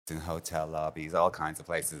in hotel lobbies, all kinds of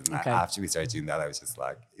places. And after we started doing that, I was just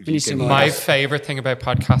like, my favorite thing about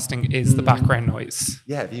podcasting is the background noise.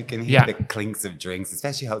 Yeah, if you can hear the clinks of drinks,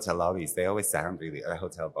 especially hotel lobbies, they always sound really, or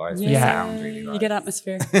hotel bars, they sound really nice. You get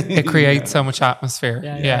atmosphere. It creates so much atmosphere.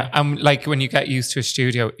 Yeah. Like when you get used to a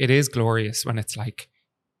studio, it is glorious when it's like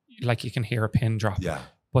you can hear a pin drop. Yeah.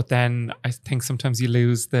 But then I think sometimes you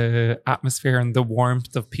lose the atmosphere and the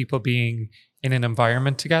warmth of people being in an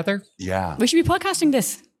environment together. Yeah. We should be podcasting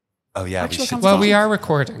this. Oh, yeah. We should. Well, we are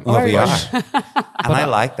recording. Well, we are. And I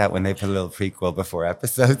like that when they put a little prequel before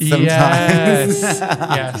episodes sometimes.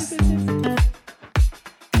 Yes.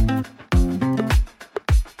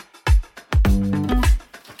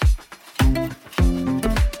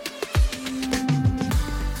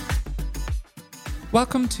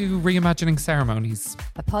 Welcome to Reimagining Ceremonies,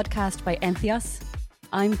 a podcast by Entheos.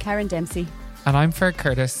 I'm Karen Dempsey. And I'm Fer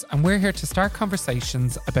Curtis, and we're here to start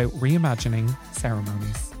conversations about reimagining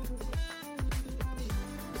ceremonies.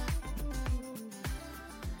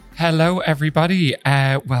 Hello, everybody.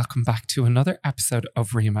 Welcome back to another episode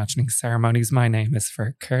of Reimagining Ceremonies. My name is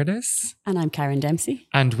Fer Curtis. And I'm Karen Dempsey.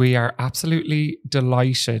 And we are absolutely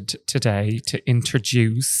delighted today to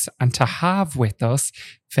introduce and to have with us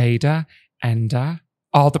Veda, Enda,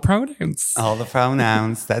 all the pronouns. All the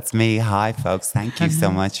pronouns. That's me. Hi, folks. Thank you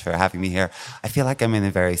so much for having me here. I feel like I'm in a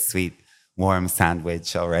very sweet, warm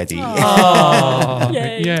sandwich already. Oh,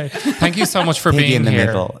 yeah. Thank you so much for being in the here.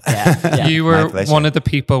 Middle. Yeah. You were one of the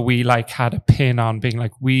people we had a pin on, being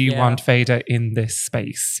like, we want Veda in this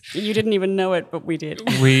space. You didn't even know it, but we did.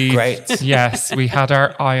 Great. Yes, we had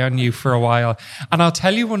our eye on you for a while. And I'll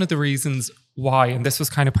tell you one of the reasons why, and this was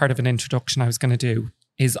kind of part of an introduction I was going to do,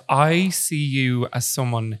 is I see you as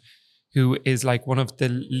someone who is like one of the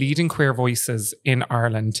leading queer voices in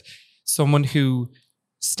Ireland, someone who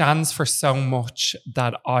stands for so much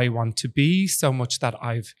that I want to be, so much that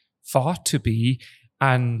I've fought to be,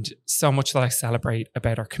 and so much that I celebrate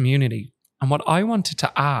about our community. And what I wanted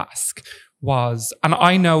to ask was, and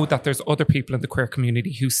I know that there's other people in the queer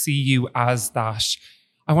community who see you as that,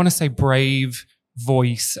 I want to say brave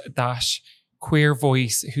voice, that queer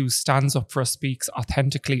voice who stands up for us, speaks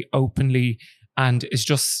authentically, openly, and is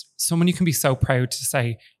just someone you can be so proud to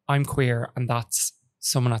say, I'm queer, and that's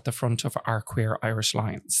someone at the front of our Queer Irish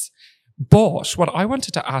Lions. But what I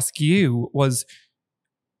wanted to ask you was,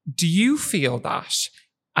 do you feel that?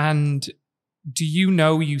 And do you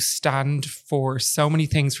know you stand for so many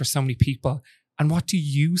things for so many people? And what do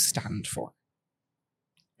you stand for?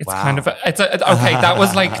 It's kind of, okay, that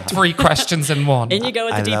was like 3 questions in one. In you go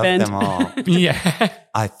at the deep end. Them all. Yeah.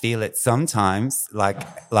 I feel it sometimes,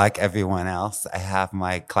 like everyone else. I have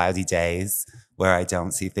my cloudy days where I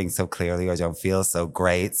don't see things so clearly or don't feel so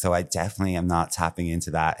great. So I definitely am not tapping into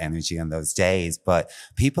that energy on those days. But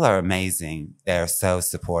people are amazing. They're so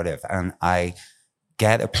supportive. And I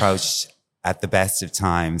get approached at the best of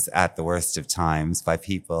times, at the worst of times, by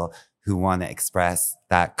people who want to express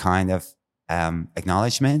that kind of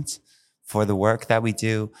acknowledgement for the work that we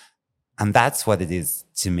do. And that's what it is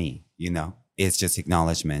to me, it's just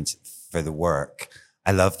acknowledgement for the work.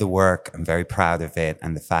 I love the work. I'm very proud of it.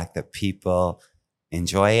 And the fact that people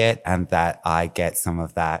enjoy it and that I get some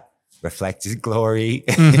of that reflected glory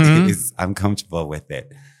I'm comfortable with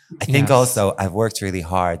it. I think also I've worked really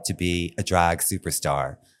hard to be a drag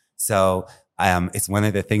superstar. So it's one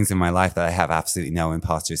of the things in my life that I have absolutely no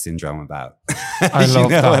imposter syndrome about. I love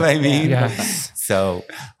that. What I mean? Yes. So,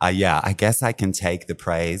 I guess I can take the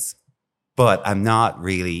praise, but I'm not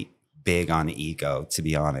really big on ego, to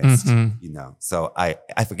be honest. So I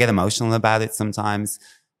get emotional about it sometimes,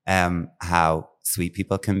 how sweet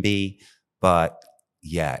people can be, but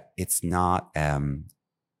it's not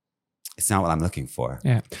what I'm looking for.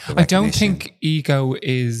 Yeah. I don't think ego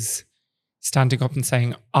is standing up and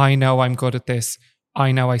saying, I know I'm good at this.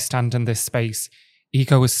 I know I stand in this space.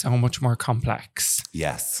 Ego is so much more complex.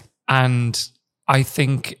 Yes. And I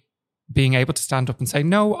think being able to stand up and say,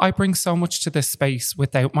 no, I bring so much to this space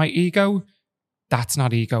without my ego, that's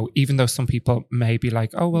not ego. Even though some people may be like,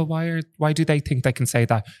 oh, well, why do they think they can say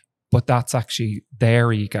that? But that's actually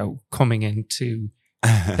their ego coming into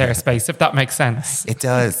their space, if that makes sense. It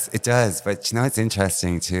does. But it's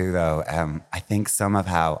interesting too, though. I think some of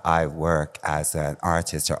how I work as an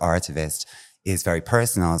artist or artivist is very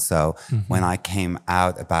personal. So when I came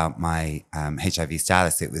out about my HIV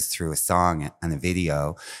status, it was through a song and a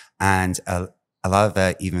video. And a lot of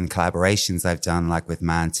the even collaborations I've done, like with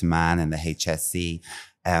Man to Man and the HSC,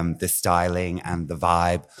 the styling and the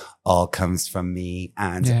vibe all comes from me.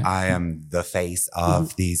 And I am the face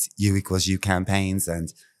of these U equals U campaigns.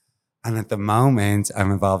 And And at the moment,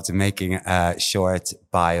 I'm involved in making a short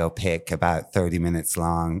biopic about 30 minutes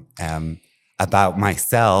long about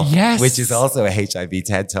myself, which is also a HIV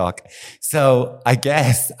TED Talk. So I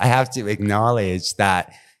guess I have to acknowledge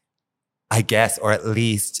that, or at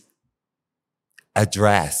least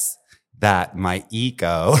address that my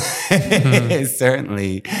ego is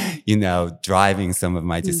certainly, driving some of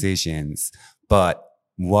my decisions. But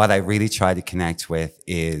what I really try to connect with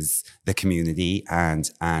is the community and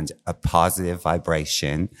a positive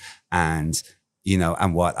vibration and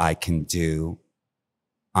what I can do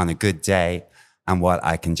on a good day and what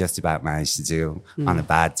I can just about manage to do on a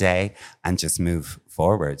bad day and just move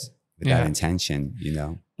forward with that intention,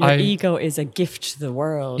 Your ego is a gift to the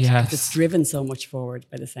world. Yes. It's driven so much forward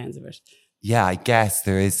by the sounds of it. Yeah, I guess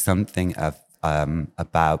there is something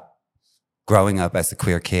about growing up as a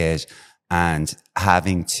queer kid and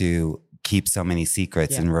having to keep so many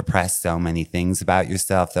secrets and repress so many things about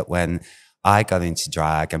yourself that when I got into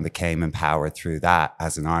drag and became empowered through that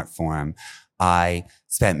as an art form, I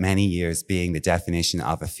spent many years being the definition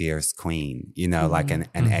of a fierce queen, like an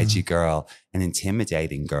edgy girl, an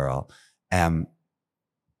intimidating girl.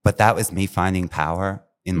 But that was me finding power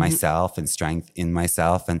in myself and strength in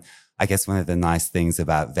myself. And I guess one of the nice things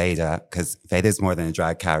about Veda, because Veda is more than a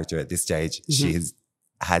drag character at this stage, she's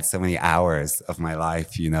had so many hours of my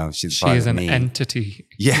life, she's part is of an me. entity.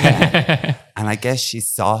 Yeah. And I guess she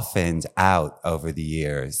softened out over the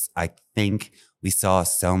years. I think we saw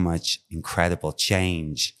so much incredible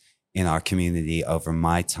change in our community over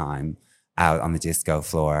my time out on the disco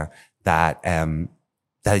floor that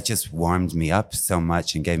it just warmed me up so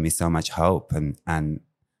much and gave me so much hope and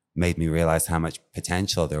made me realize how much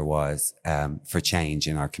potential there was for change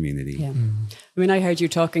in our community. Yeah. I mean, I heard you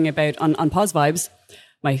talking about on Pause Vibes,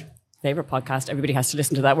 my favorite podcast. Everybody has to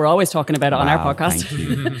listen to that. We're always talking about it on our podcast. Thank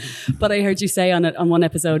you. But I heard you say on one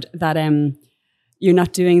episode that you're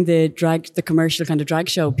not doing the commercial kind of drag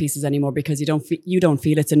show pieces anymore because you don't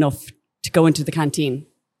feel it's enough to go into the canteen.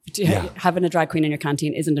 Having a drag queen in your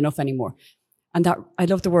canteen isn't enough anymore. And that I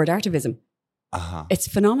love the word artivism. It's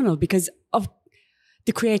phenomenal because of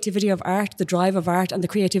the creativity of art, the drive of art, and the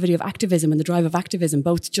creativity of activism and the drive of activism,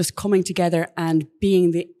 both just coming together and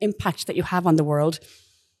being the impact that you have on the world.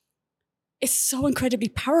 It's so incredibly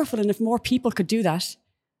powerful. And if more people could do that,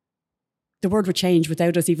 the world would change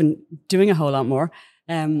without us even doing a whole lot more.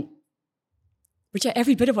 But yeah,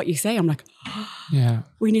 every bit of what you say, I'm like,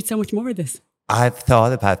 we need so much more of this. I've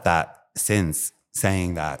thought about that since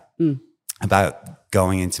saying that, about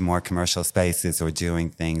going into more commercial spaces or doing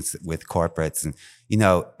things with corporates. And,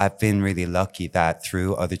 I've been really lucky that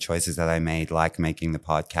through other choices that I made, like making the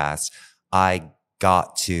podcast, I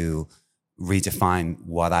got to redefine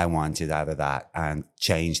what I wanted out of that and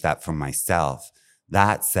change that for myself.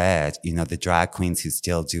 That said, the drag queens who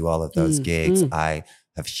still do all of those gigs, I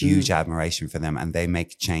have huge admiration for them and they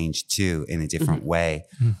make change too in a different way.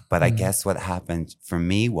 But I guess what happened for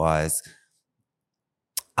me was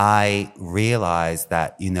I realized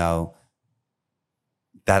that,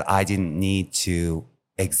 that I didn't need to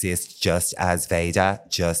exist just as Veda,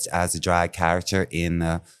 just as a drag character in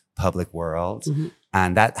the public world.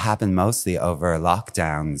 And that happened mostly over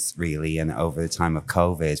lockdowns, really, and over the time of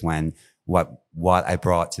COVID, when what I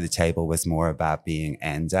brought to the table was more about being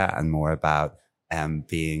Enda and more about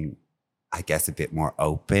being, I guess, a bit more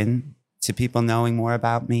open to people knowing more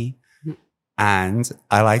about me. And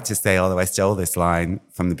I like to say, although I stole this line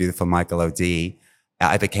from the beautiful Michael O'D,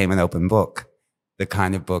 I became an open book, the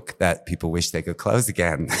kind of book that people wish they could close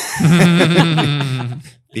again.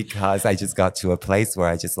 Because I just got to a place where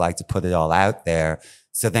I just like to put it all out there.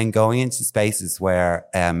 So then going into spaces where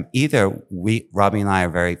either Robbie and I are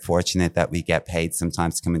very fortunate that we get paid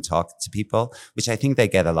sometimes to come and talk to people, which I think they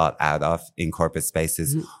get a lot out of in corporate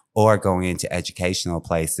spaces, or going into educational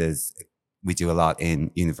places. We do a lot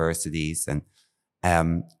in universities, and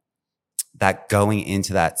that going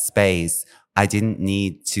into that space, I didn't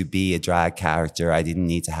need to be a drag character. I didn't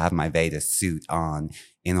need to have my Veda suit on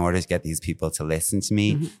in order to get these people to listen to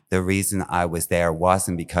me. The reason I was there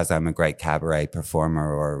wasn't because I'm a great cabaret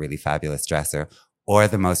performer or a really fabulous dresser or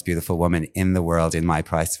the most beautiful woman in the world in my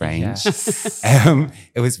price range. Yes.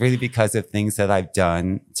 It was really because of things that I've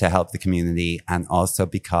done to help the community, and also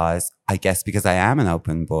because I am an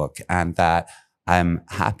open book and that I'm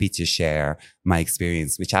happy to share my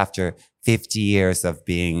experience, which after 50 years of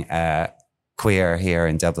being queer here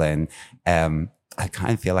in Dublin, I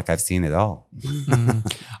kind of feel like I've seen it all.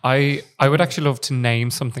 I would actually love to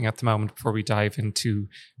name something at the moment before we dive into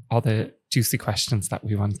all the juicy questions that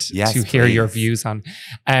we want to hear your views on.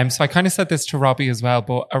 So I kind of said this to Robbie as well,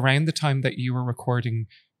 but around the time that you were recording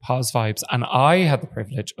pause vibes. And I had the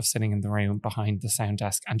privilege of sitting in the room behind the sound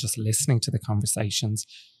desk and just listening to the conversations.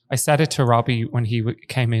 I said it to Robbie when he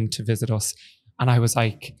came in to visit us. And I was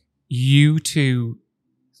like, you two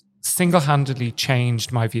single-handedly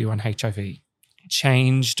changed my view on HIV,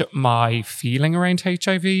 changed my feeling around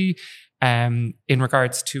HIV. In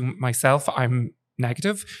regards to myself, I'm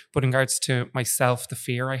negative, but in regards to myself, the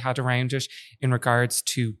fear I had around it, in regards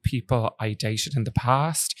to people I dated in the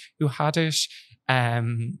past who had it,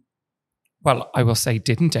 well, I will say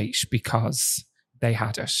didn't date because they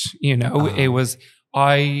had it. You know, it was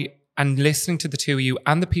and listening to the two of you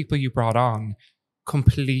and the people you brought on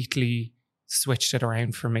completely switched it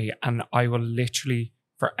around for me. And I will literally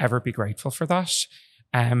forever be grateful for that.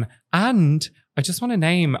 And I just want to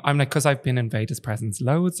name, I'm like, because I've been in Veda's presence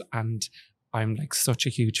loads and I'm like such a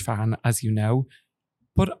huge fan, as you know,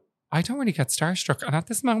 but I don't really get starstruck. And at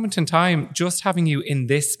this moment in time, just having you in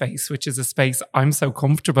this space, which is a space I'm so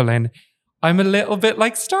comfortable in, I'm a little bit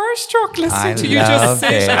like starstruck listening to you just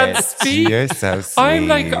sit and speak. You're so sweet. I'm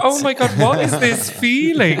like, oh my God, what is this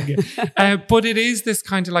feeling? But it is this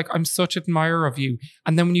kind of like, I'm such an admirer of you.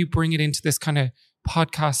 And then when you bring it into this kind of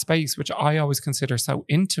podcast space, which I always consider so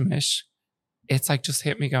intimate, it's like just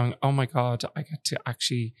hit me going, oh my God, I get to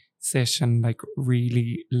actually sit and like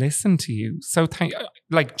really listen to you. So thank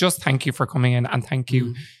you for coming in, and thank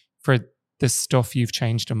you for the stuff you've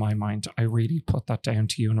changed in my mind. I really put that down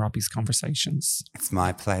to you and Robbie's conversations. It's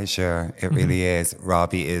my pleasure. It really is.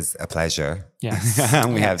 Robbie is a pleasure. Yes.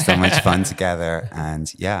 And we have so much fun together.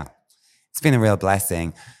 And yeah, it's been a real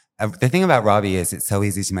blessing. The thing about Robbie is it's so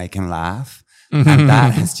easy to make him laugh. And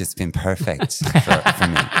that has just been perfect for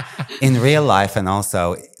me. In real life and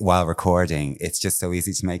also while recording, it's just so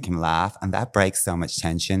easy to make him laugh. And that breaks so much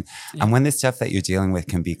tension. Yeah. And when the stuff that you're dealing with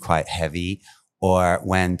can be quite heavy, or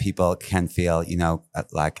when people can feel, you know,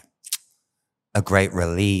 like a great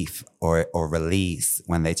relief or release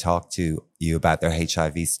when they talk to you about their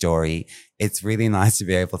HIV story, it's really nice to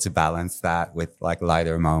be able to balance that with like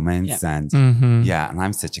lighter moments. Yeah. And and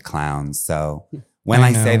I'm such a clown. So when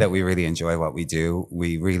I say that we really enjoy what we do,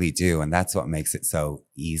 we really do. And that's what makes it so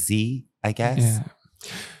easy, I guess. Yeah.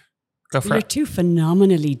 Go for it. You're two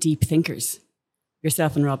phenomenally deep thinkers,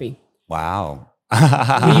 yourself and Robbie. Wow.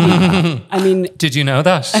 Really? I mean, did you know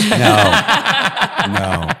that?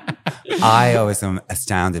 No. I always am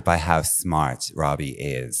astounded by how smart Robbie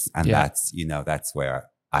is. And that's where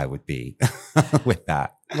I would be with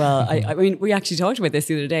that. Well, I mean, we actually talked about this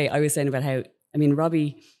the other day. I was saying about how, I mean,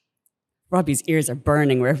 Robbie's ears are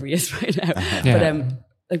burning wherever he is right now. But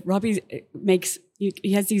like Robbie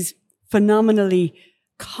he has these phenomenally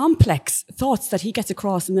complex thoughts that he gets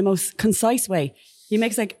across in the most concise way. He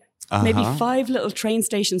makes like maybe 5 little train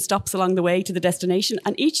station stops along the way to the destination,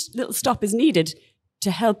 and each little stop is needed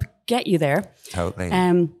to help get you there. Totally.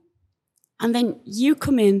 And then you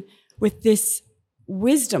come in with this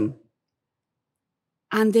wisdom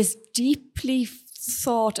and this deeply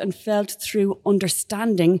thought and felt through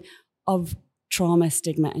understanding of trauma,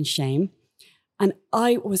 stigma, and shame. And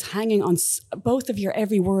I was hanging on both of your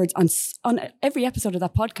every words on every episode of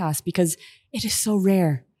that podcast, because it is so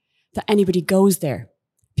rare that anybody goes there.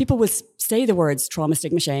 People will say the words trauma,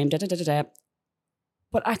 stigma, shame,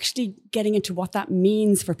 but actually getting into what that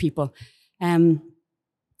means for people.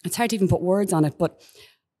 It's hard to even put words on it, but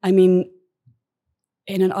I mean,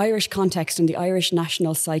 in an Irish context, in the Irish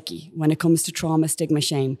national psyche, when it comes to trauma, stigma,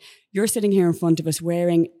 shame, you're sitting here in front of us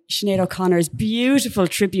wearing Sinead O'Connor's beautiful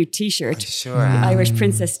tribute T-shirt, sure the Irish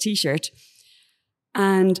Princess T-shirt.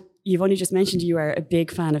 And you've only just mentioned you are a big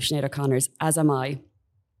fan of Sinead O'Connor's, as am I.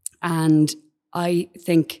 And I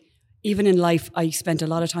think even in life, I spent a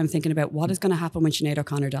lot of time thinking about what is going to happen when Sinead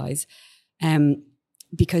O'Connor dies.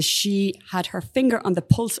 Because she had her finger on the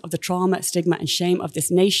pulse of the trauma, stigma, and shame of this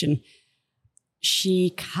nation.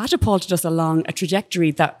 She catapulted us along a trajectory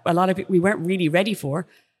that a lot of it we weren't really ready for.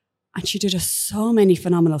 And she did us so many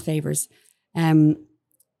phenomenal favors in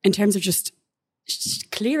terms of just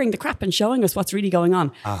clearing the crap and showing us what's really going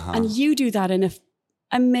on. And you do that in an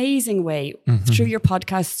amazing way through your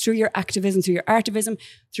podcast, through your activism, through your artivism,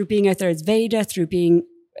 through being out there as Veda, through being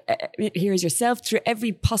here as yourself, through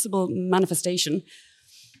every possible manifestation.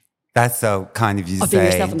 That's so kind of you to say.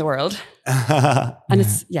 Being yourself in the world. And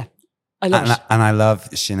it's, I love it. And I love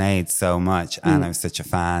Sinead so much, and I'm such a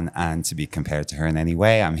fan. And to be compared to her in any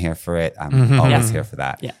way, I'm here for it. I'm always here for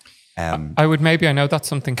that. Yeah. I know that's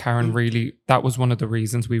something, Karen, really, that was one of the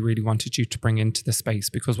reasons we really wanted you to bring into the space,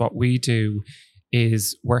 because what we do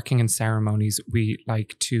is working in ceremonies. We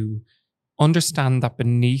like to understand that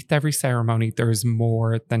beneath every ceremony, there is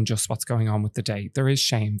more than just what's going on with the day. There is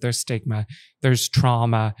shame, there's stigma, there's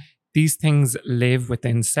trauma. these things live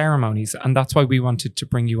within ceremonies. And that's why we wanted to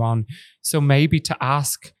bring you on. So maybe to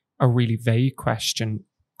ask a really vague question,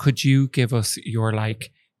 could you give us your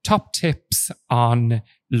like top tips on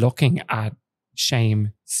looking at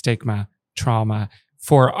shame, stigma, trauma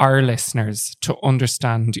for our listeners to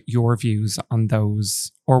understand your views on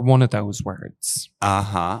those or one of those words?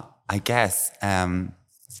 I guess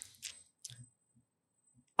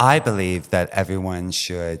I believe that everyone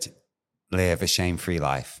should live a shame-free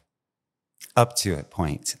life up to a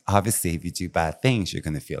point. Obviously, if you do bad things, you're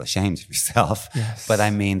going to feel ashamed of yourself. Yes. But I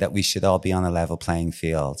mean that we should all be on a level playing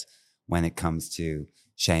field when it comes to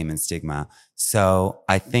shame and stigma. So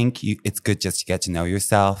I think it's good just to get to know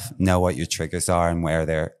yourself, know what your triggers are and where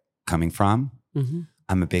they're coming from. Mm-hmm.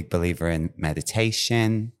 I'm a big believer in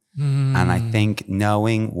meditation. And I think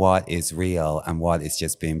knowing what is real and what is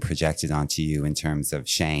just being projected onto you in terms of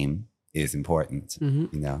shame is important, you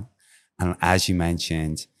know? And as you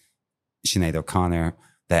mentioned, Sinead O'Connor,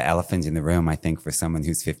 the elephant in the room, I think for someone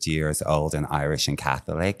who's 50 years old and Irish and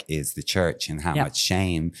Catholic is the church and how much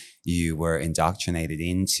shame you were indoctrinated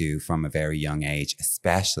into from a very young age,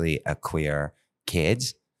 especially a queer kid.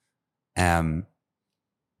 And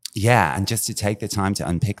just to take the time to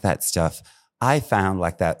unpick that stuff, I found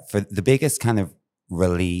like that for the biggest kind of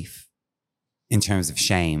relief in terms of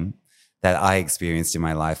shame that I experienced in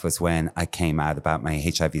my life was when I came out about my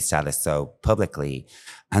HIV status so publicly.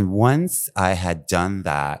 And once I had done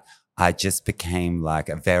that, I just became like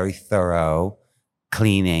a very thorough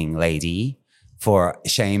cleaning lady for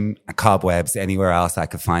shame cobwebs anywhere else I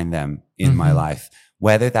could find them in my life.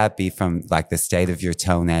 Whether that be from like the state of your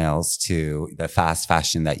toenails to the fast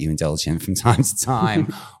fashion that you indulge in from time to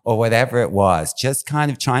time or whatever it was, just kind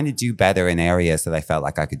of trying to do better in areas that I felt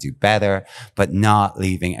like I could do better, but not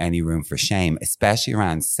leaving any room for shame, especially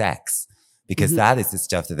around sex, because that is the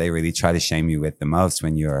stuff that they really try to shame you with the most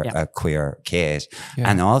when you're a queer kid. Yeah.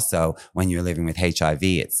 And also when you're living with HIV,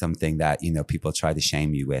 it's something that, you know, people try to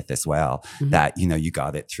shame you with as well, that, you know, you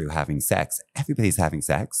got it through having sex. Everybody's having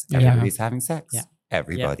sex. Everybody's having sex. Yeah.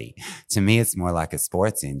 Everybody. Yeah. To me, it's more like a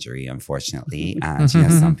sports injury, unfortunately. And you know,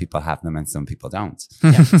 some people have them and some people don't.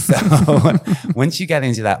 Yeah. So once you get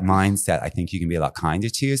into that mindset, I think you can be a lot kinder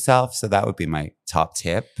to yourself. So that would be my top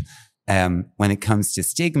tip. When it comes to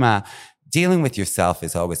stigma, dealing with yourself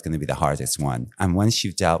is always going to be the hardest one. And once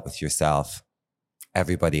you've dealt with yourself,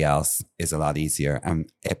 everybody else is a lot easier. And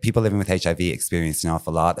people living with HIV experience an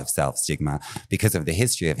awful lot of self-stigma because of the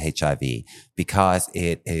history of HIV, because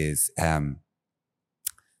it is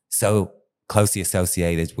so closely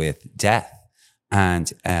associated with death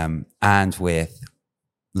and with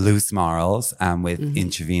loose morals and with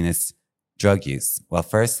intravenous drug use. Well,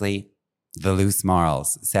 firstly, the loose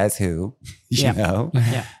morals says who, you know,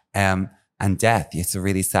 and death. It's a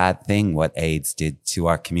really sad thing what AIDS did to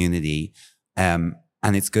our community. And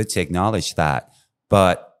it's good to acknowledge that.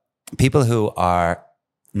 But people who are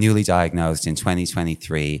newly diagnosed in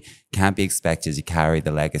 2023 can't be expected to carry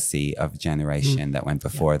the legacy of a generation that went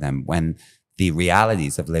before them, when the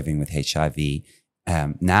realities of living with HIV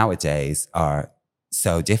nowadays are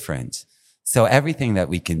so different. So everything that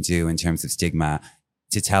we can do in terms of stigma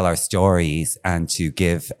to tell our stories and to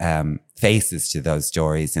give faces to those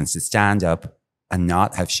stories and to stand up and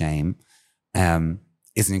not have shame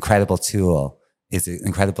is an incredible tool, is an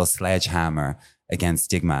incredible sledgehammer against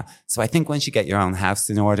stigma. So I think once you get your own house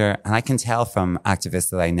in order, and I can tell from activists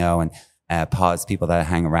that I know and PODs, people that I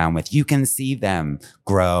hang around with, you can see them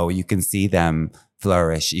grow, you can see them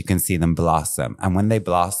flourish, you can see them blossom. And when they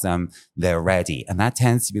blossom, they're ready. And that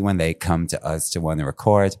tends to be when they come to us to want to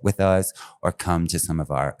record with us or come to some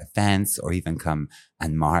of our events or even come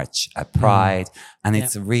and march at Pride. And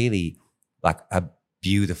it's really like a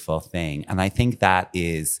beautiful thing. And I think that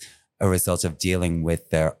is a result of dealing with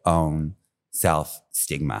their own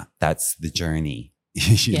self-stigma. That's the journey,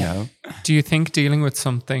 you know? Do you think dealing with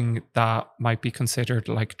something that might be considered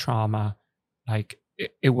like trauma, like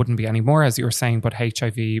it wouldn't be anymore, as you were saying, but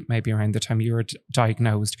HIV maybe around the time you were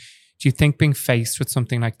diagnosed, do you think being faced with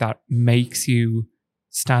something like that makes you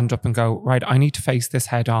stand up and go, right, I need to face this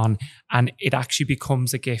head on, and it actually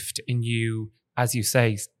becomes a gift in you, as you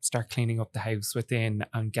say, start cleaning up the house within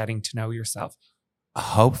and getting to know yourself?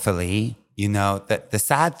 Hopefully. You know, the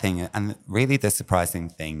sad thing and really the surprising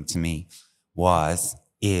thing to me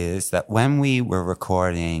is that when we were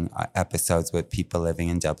recording episodes with people living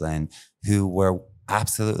in Dublin who were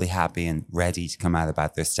absolutely happy and ready to come out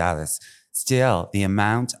about their status, still the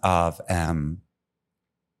amount of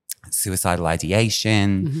suicidal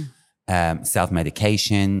ideation,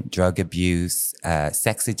 self-medication, drug abuse,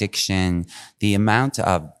 sex addiction, the amount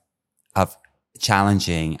of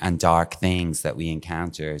challenging and dark things that we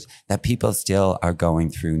encountered that people still are going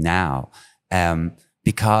through now,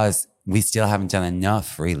 because we still haven't done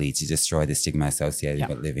enough really to destroy the stigma associated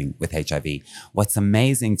with living with HIV. What's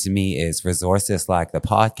amazing to me is resources like the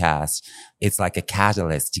podcast. It's like a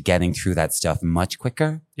catalyst to getting through that stuff much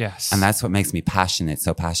quicker. Yes. And that's what makes me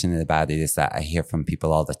so passionate about it, is that I hear from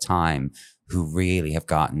people all the time who really have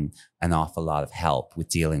gotten an awful lot of help with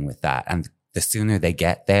dealing with that. And the sooner they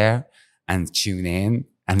get there and tune in,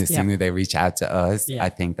 and the sooner they reach out to us, I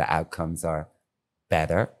think the outcomes are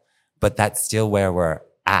better. But that's still where we're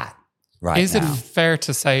at right now. Is it fair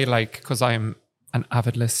to say, like, because I'm an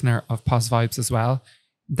avid listener of Pos Vibes as well,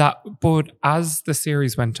 but as the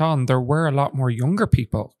series went on, there were a lot more younger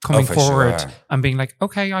people coming forward and being like,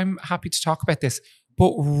 okay, I'm happy to talk about this,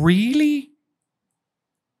 but really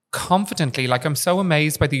confidently. Like, I'm so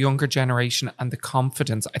amazed by the younger generation and the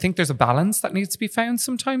confidence. I think there's a balance that needs to be found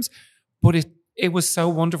sometimes, but it was so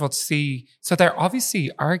wonderful to see. So they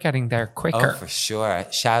obviously are getting there quicker. Oh, for sure.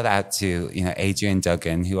 Shout out to, Adrian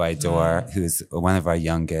Duggan, who I adore, who's one of our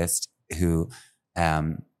youngest, who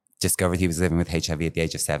discovered he was living with HIV at the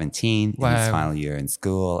age of 17 in his final year in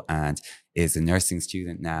school, and is a nursing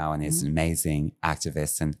student now, and is an amazing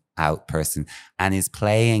activist and out person, and is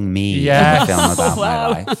playing me in a film about my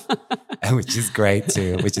life, which is great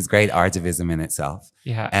too, which is great artivism in itself.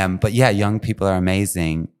 But young people are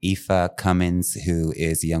amazing. Aoife Cummins, who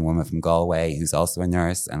is a young woman from Galway, who's also a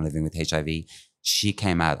nurse and living with HIV, she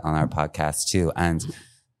came out on our podcast too. And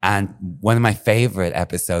one of my favorite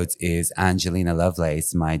episodes is Angelina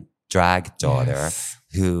Lovelace, my drag daughter,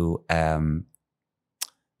 who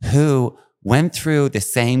went through the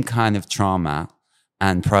same kind of trauma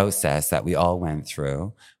and process that we all went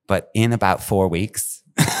through, but in about 4 weeks.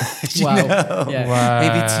 Maybe 2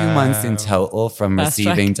 months in total from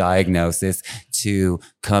receiving diagnosis to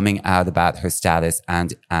coming out about her status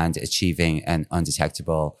and achieving an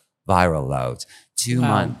undetectable viral load. 2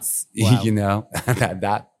 months,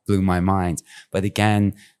 that blew my mind. But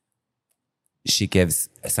again, she gives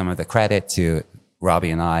some of the credit to Robbie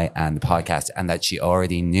and I and the podcast, and that she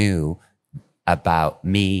already knew about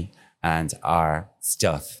me and our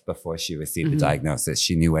stuff before she received the diagnosis.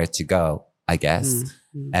 She knew where to go, I guess.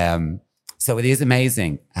 So it is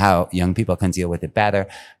amazing how young people can deal with it better.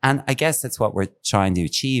 And I guess that's what we're trying to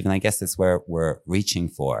achieve. And I guess that's where we're reaching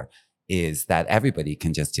for, is that everybody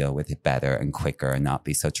can just deal with it better and quicker and not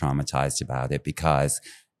be so traumatized about it, because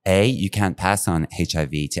A, you can't pass on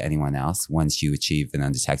HIV to anyone else once you achieve an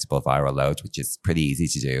undetectable viral load, which is pretty easy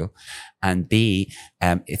to do. And B,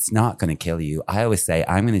 it's not going to kill you. I always say,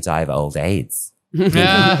 I'm going to die of old AIDS.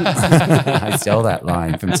 I stole that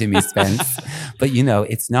line from Timmy Spence. But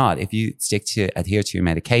it's not. If you adhere to your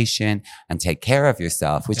medication and take care of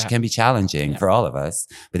yourself, which can be challenging for all of us.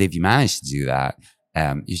 But if you manage to do that,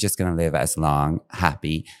 you're just going to live as long,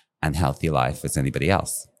 happy and healthy life as anybody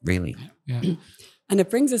else, really. Yeah. And it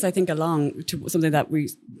brings us, I think, along to something that we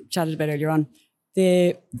chatted about earlier on,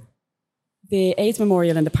 the AIDS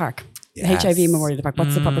Memorial in the park, the HIV Memorial in the park.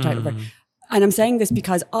 What's the proper title for it? And I'm saying this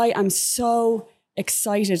because I am so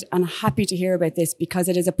excited and happy to hear about this, because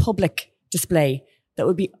it is a public display that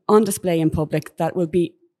will be on display in public. That will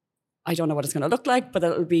be, I don't know what it's going to look like, but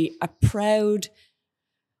that will be a proud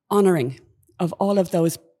honouring of all of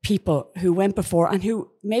those people who went before and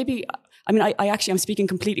who maybe... I'm speaking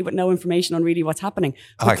completely with no information on really what's happening.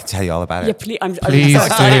 Oh, I can tell you all about it. Yeah, please so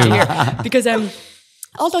excited to hear. Because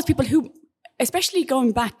all those people who, especially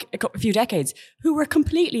going back a few decades, who were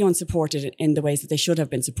completely unsupported in the ways that they should have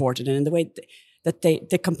been supported, and in the way that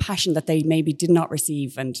the compassion that they maybe did not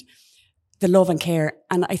receive, and the love and care.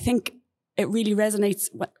 And I think it really resonates,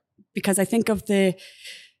 because I think of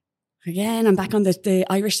again, I'm back on the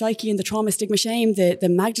Irish psyche and the trauma, stigma, shame, the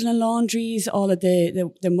Magdalene laundries, all of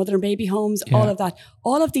the mother and baby homes, all of that.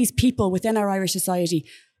 All of these people within our Irish society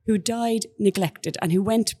who died neglected and who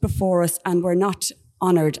went before us and were not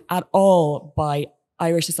honoured at all by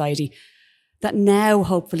Irish society, that now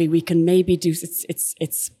hopefully we can maybe do,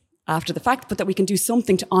 it's after the fact, but that we can do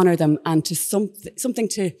something to honour them and to something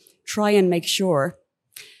to try and make sure,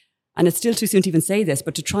 and it's still too soon to even say this,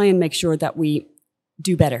 but to try and make sure that we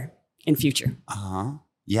do better in future.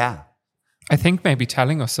 Yeah. I think maybe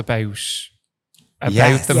telling us about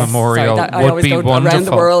the memorial would be wonderful. Around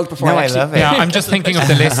the world before I love it. Yeah, I'm just thinking of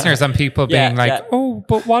the listeners and people being oh,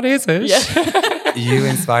 but what is it? Yeah. You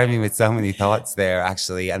inspired me with so many thoughts there,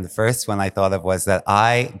 actually. And the first one I thought of was that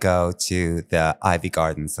I go to the Ivy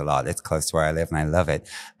Gardens a lot. It's close to where I live and I love it.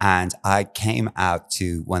 And I came out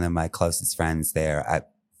to one of my closest friends there at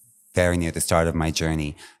very near the start of my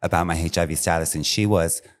journey about my HIV status. And she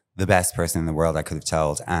was the best person in the world I could have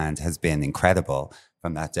told, and has been incredible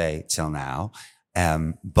from that day till now.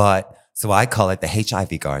 So I call it the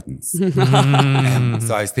HIV gardens.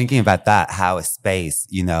 So I was thinking about that, how a space,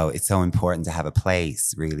 you know, it's so important to have a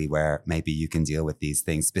place really where maybe you can deal with these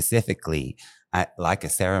things specifically like a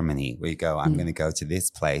ceremony where you go, I'm going to go to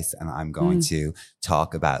this place and I'm going to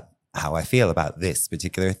talk about how I feel about this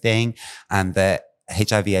particular thing. And the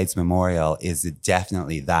HIV AIDS Memorial is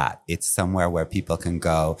definitely that. It's somewhere where people can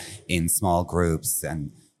go in small groups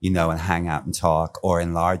and, you know, and hang out and talk, or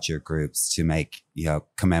in larger groups to make, you know,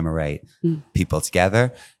 commemorate people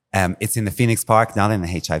together. It's in the Phoenix Park, not in the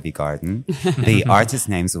HIV garden. The artist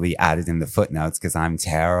names will be added in the footnotes because I'm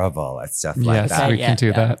terrible at stuff like that. Yes, we can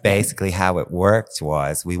do that. Basically, how it worked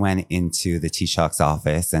was we went into the Taoiseach's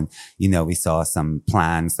office and, you know, we saw some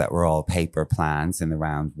plans that were all paper plans in the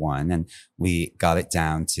round one. And we got it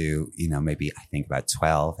down to, you know, maybe I think about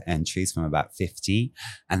 12 entries from about 50.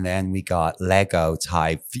 And then we got Lego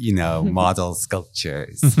type, you know, model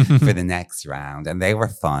sculptures for the next round. And they were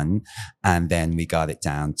fun. And then we got it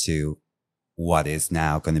down to what is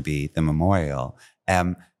now going to be the memorial.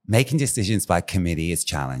 Making decisions by committee is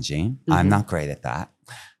challenging. I'm not great at that.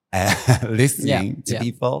 Listening to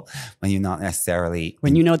people when you're not necessarily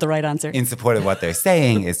when you know the right answer in support of what they're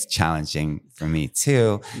saying is challenging for me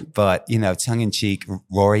too. But, you know, tongue in cheek,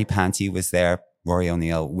 Rory Panty was there, Rory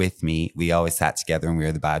O'Neill with me. We always sat together and we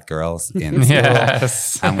were the bad girls in school.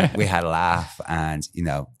 Yes. And we had a laugh and, you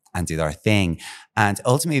know, and did our thing. And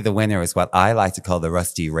ultimately the winner is what I like to call the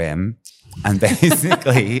rusty rim. And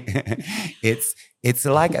basically it's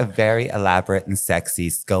like a very elaborate and sexy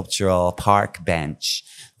sculptural park bench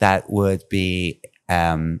that would be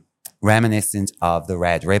reminiscent of the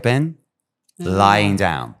red ribbon lying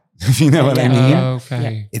down. If you know what I mean. Okay.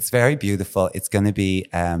 Yeah. It's very beautiful. It's going to be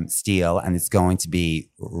steel and it's going to be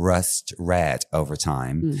rust red over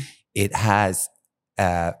time. It has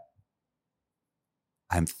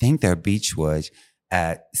I think they're beechwood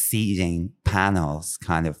seating panels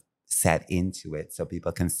kind of set into it so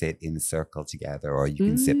people can sit in a circle together, or you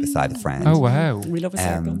can sit beside a friend. Oh, wow. we love a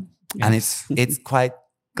circle. And it's quite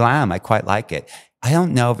glam. I quite like it. I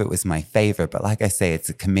don't know if it was my favorite, but like I say, it's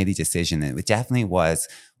a committee decision. And it definitely was,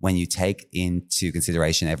 when you take into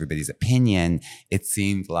consideration everybody's opinion, it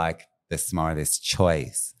seemed like the smartest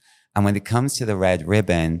choice. And when it comes to the red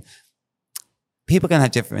ribbon, people can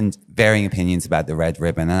have different varying opinions about the red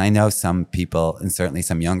ribbon. And I know some people, and certainly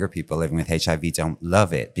some younger people living with HIV, don't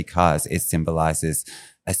love it because it symbolizes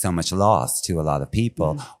so much loss to a lot of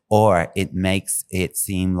people, or it makes it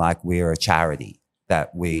seem like we're a charity,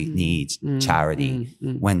 that we need charity,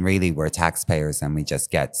 when really we're taxpayers and we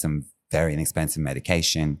just get some very inexpensive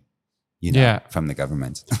medication, you know, from the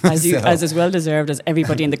government. As is well deserved as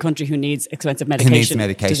everybody in the country who needs expensive medication,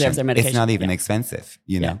 deserves their medication. It's not even expensive,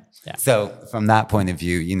 you know. Yeah. So from that point of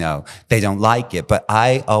view, you know, they don't like it. But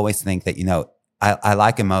I always think that, you know, I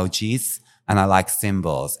like emojis and I like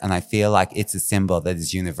symbols. And I feel like it's a symbol that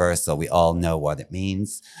is universal. We all know what it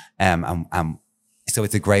means. So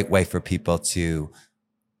it's a great way for people to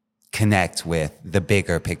connect with the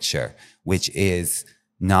bigger picture, which is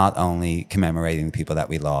not only commemorating the people that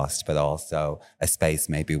we lost, but also a space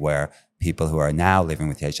maybe where people who are now living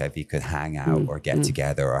with HIV could hang out or get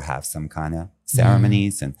together or have some kind of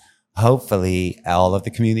ceremonies. And hopefully all of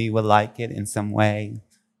the community will like it in some way.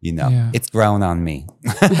 You know, it's grown on me.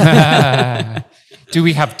 Do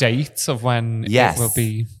we have dates of when it will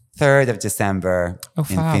be? 3rd of December in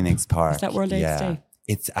Phoenix Park. Is that World AIDS Day?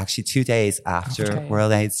 It's actually 2 days after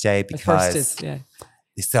World AIDS Day, because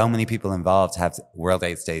so many people involved have World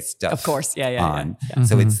AIDS Day stuff. Of course, on.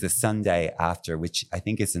 So it's the Sunday after, which I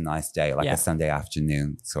think is a nice day, like a Sunday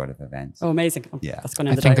afternoon sort of event. Oh, amazing. That's going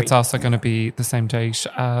in I the think diary. it's also going to be the same date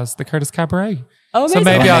as the Curtis Cabaret. Oh, amazing. So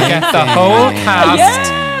maybe I'll get the whole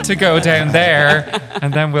cast to go down there,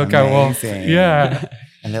 and then we'll go off. Yeah.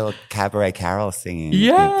 A little cabaret carol singing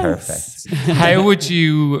yes. would be perfect. How would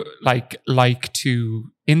you like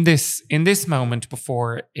to, in this moment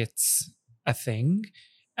before it's a thing,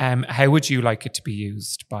 how would you like it to be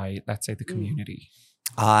used by, let's say, the community?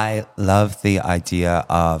 I love the idea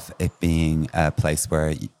of it being a place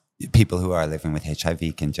where people who are living with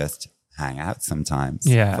HIV can just hang out sometimes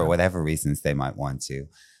for whatever reasons they might want to.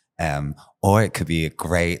 Or it could be a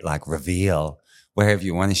great reveal where if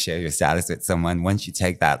you want to share your status with someone, once you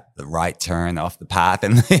take the right turn off the path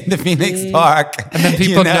in the Phoenix Park. And then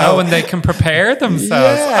people know and they can prepare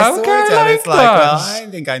themselves. Yeah, okay, it's well, I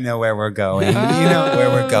think I know where we're going. You know, where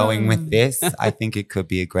we're going with this. I think it could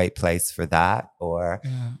be a great place for that. Or,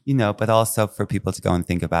 but also for people to go and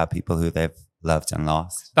think about people who they've loved and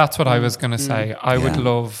lost. That's what I was going to say. I would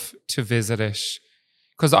love to visit it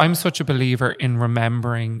Because I'm such a believer in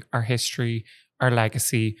remembering our history, our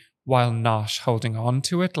legacy, while not holding on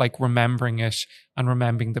to it, like remembering it and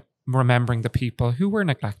remembering the people who were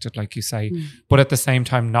neglected, like you say, but at the same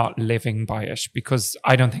time not living by it, because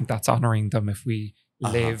I don't think that's honoring them if we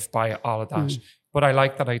live by all of that. But I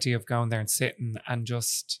like that idea of going there and sitting and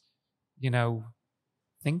just, you know,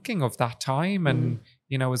 thinking of that time. And,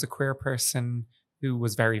 you know, as a queer person who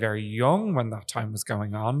was very, very young when that time was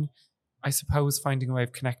going on, I suppose finding a way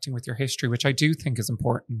of connecting with your history, which I do think is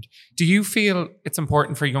important. Do you feel it's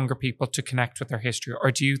important for younger people to connect with their history,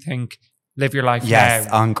 or do you think live your life yes,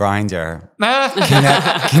 now? on Grindr.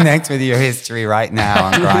 Connect with your history right now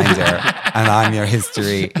on Grindr, and I'm your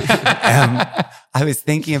history. I was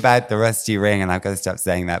thinking about the rusty ring, and I've got to stop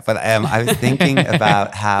saying that. But I was thinking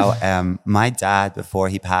about how my dad, before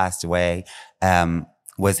he passed away,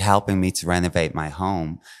 was helping me to renovate my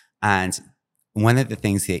home, and one of the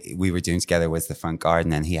things we were doing together was the front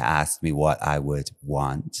garden, and he asked me what I would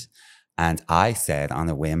want. And I said on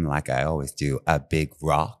a whim, like I always do, a big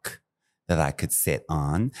rock that I could sit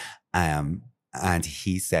on. And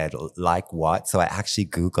he said, like what? So I actually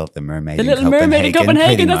Googled the mermaid The Little Mermaid in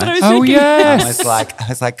Copenhagen. That's what I was thinking. Oh, yes. I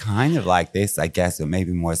was like, kind of like this, I guess, but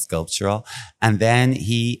maybe more sculptural. And then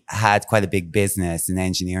he had quite a big business, an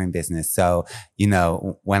engineering business. So, you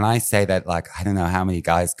know, when I say that, like, I don't know how many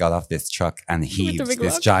guys got off this truck and heaved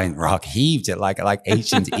this giant rock, heaved it like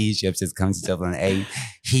ancient Egypt has come to Dublin,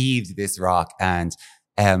 heaved this rock and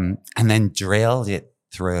then drilled it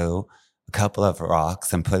through a couple of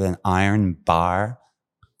rocks and put an iron bar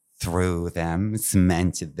through them,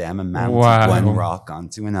 cemented them, and mounted one rock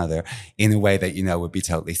onto another in a way that, you know, would be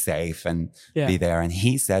totally safe and be there. And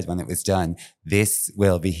he said when it was done, this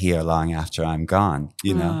will be here long after I'm gone,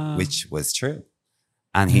 you know, which was true.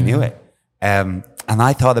 And he knew it. And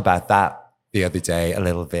I thought about that the other day a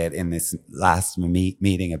little bit in this last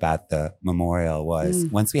meeting about the memorial was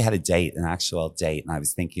once we had a date, an actual date, and I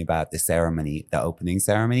was thinking about the ceremony, the opening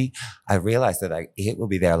ceremony, I realized that it will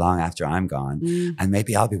be there long after I'm gone. And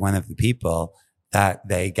maybe I'll be one of the people that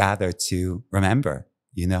they gather to remember,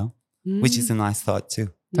 you know, which is a nice thought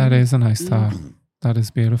too. That is a nice thought. That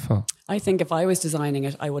is beautiful. I think if I was designing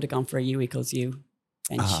it, I would have gone for a U equals U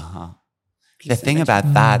bench. The thing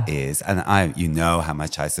about that is, and you know how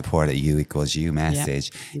much I support a U equals U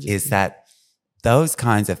message, is that those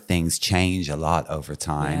kinds of things change a lot over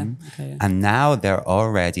time. And now they're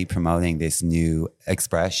already promoting this new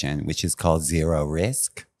expression, which is called zero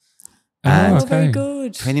risk. And very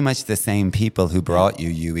good. Pretty much the same people who brought you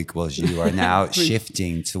U equals U are now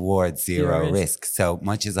shifting towards zero risk. So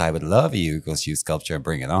much as I would love a U equals U sculpture and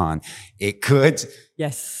bring it on, it could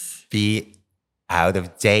be out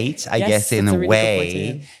of date, I guess, in a really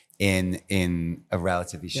way, in a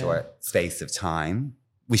relatively short space of time.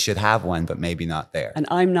 We should have one, but maybe not there. And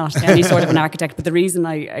I'm not any sort of an architect, but the reason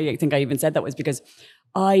I think I even said that was because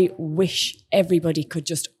I wish everybody could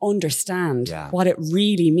just understand what it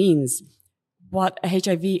really means, what a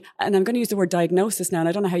HIV, and I'm going to use the word diagnosis now, and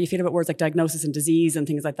I don't know how you feel about words like diagnosis and disease and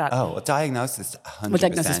things like that. Oh, well, diagnosis, 100%. Well,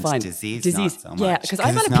 diagnosis fine. Disease, not so much. Yeah, because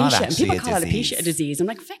I've had alopecia, and people call alopecia a disease. I'm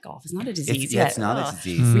like, feck off, it's not a disease. It's not a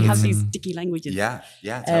disease. We have these sticky languages. Yeah,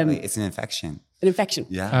 totally. It's an infection. An infection.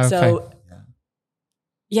 Yeah. So,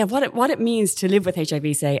 what it means to live with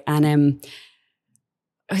HIV, say, and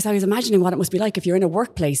because I was imagining what it must be like if you're in a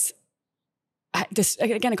workplace. This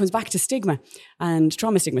again, it comes back to stigma and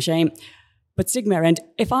trauma, stigma, shame. But stigma, and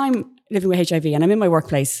if I'm living with HIV and I'm in my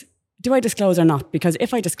workplace, do I disclose or not? Because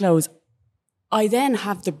if I disclose, I then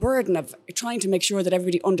have the burden of trying to make sure that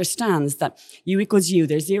everybody understands that U equals U,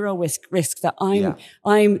 there's zero risk, that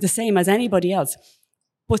I'm the same as anybody else.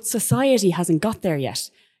 But society hasn't got there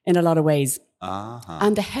yet in a lot of ways.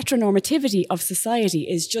 And the heteronormativity of society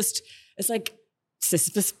is just, it's like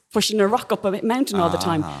Sisyphus pushing a rock up a mountain all the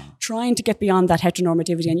time, trying to get beyond that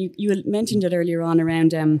heteronormativity. And you mentioned it earlier on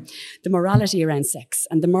around the morality around sex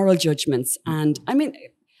and the moral judgments. And I mean,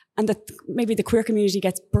 and that maybe the queer community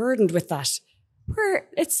gets burdened with that, where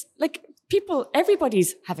it's like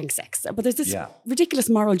everybody's having sex, but there's this ridiculous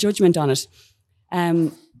moral judgment on it.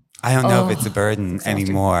 I don't know if it's a burden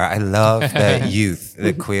anymore. I love the youth,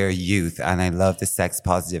 the queer youth, and I love the sex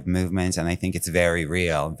positive movement. And I think it's very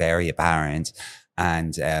real, very apparent.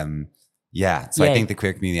 And so I think the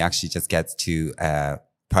queer community actually just gets to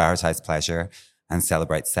prioritize pleasure and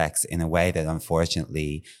celebrate sex in a way that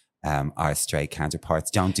unfortunately our straight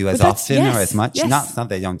counterparts don't do as often or as much. Not that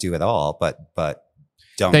they don't do at all, but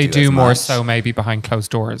don't they do more much. so maybe behind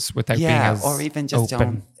closed doors without being as or even just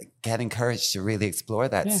open. get encouraged to really explore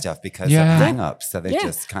that stuff because of Yeah. hang-ups. So they're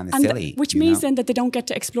just kind of silly. Which means then that they don't get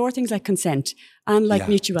to explore things like consent and like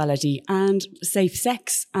mutuality and safe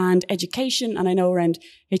sex and education. And I know around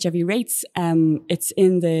HIV rates, it's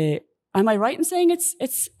in the, am I right in saying it's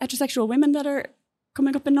heterosexual women that are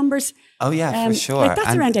coming up in numbers? Oh yeah, for sure. Like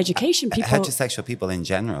that's around education. People, heterosexual people in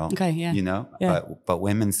general. Okay, yeah. You know, Yeah. but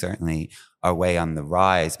women certainly are way on the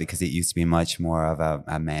rise because it used to be much more of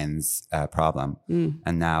a men's problem.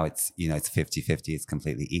 And now it's, you know, it's 50-50. It's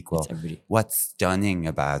completely equal. What's stunning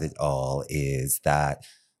about it all is that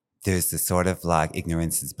there's this sort of like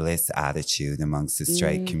ignorance is bliss attitude amongst the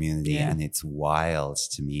straight community. And it's wild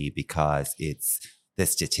to me because the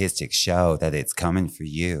statistics show that it's coming for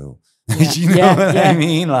you. You know what I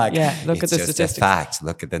mean? Like, look at the just statistics. a fact.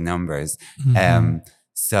 Look at the numbers. Mm-hmm.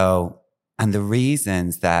 And the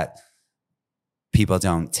reasons that people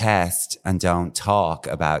don't test and don't talk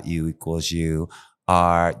about you equals you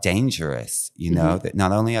are dangerous. You know, that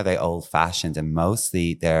not only are they old fashioned and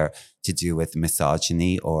mostly they're to do with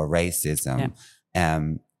misogyny or racism,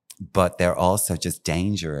 but they're also just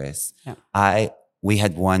dangerous. We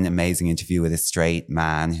had one amazing interview with a straight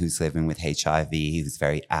man who's living with HIV. He was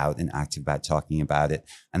very out and active about talking about it.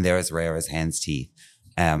 And they're as rare as hen's teeth.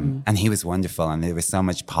 And he was wonderful. And there was so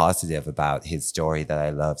much positive about his story that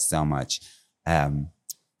I love so much.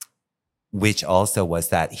 Which also was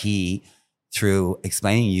that he, through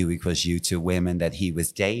explaining you equals you to women that he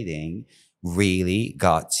was dating, really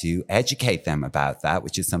got to educate them about that,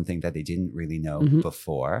 which is something that they didn't really know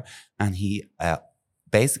before. And he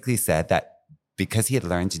basically said that because he had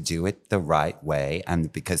learned to do it the right way,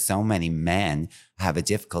 and because so many men have a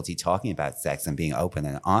difficulty talking about sex and being open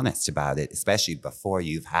and honest about it, especially before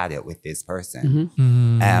you've had it with this person,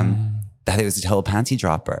 that it was a total panty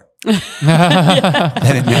dropper.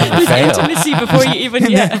 That it never failed. Intimacy before you even,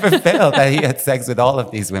 never failed. That he had sex with all of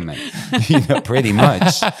these women, you know, pretty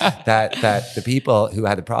much. That the people who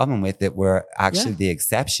had a problem with it were actually the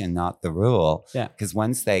exception, not the rule. Because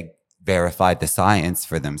once they verified the science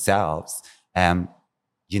for themselves,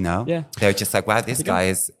 you know, they're just like, wow, this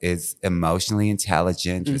guy is emotionally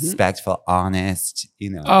intelligent, respectful, honest,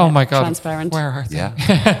 you know. Oh my God. Transparent. Where are they?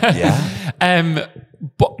 Yeah.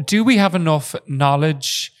 But do we have enough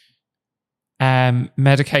knowledge,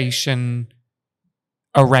 medication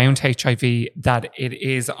around HIV that it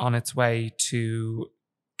is on its way to,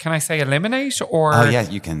 can I say eliminate or? Oh yeah,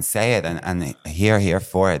 you can say it and here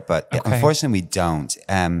for it. But unfortunately we don't.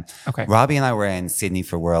 Robbie and I were in Sydney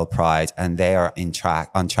for World Pride and they are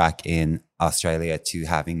on track in Australia to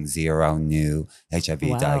having 0 new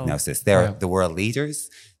HIV diagnosis. They're the world leaders.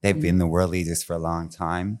 They've been the world leaders for a long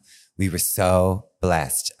time. We were so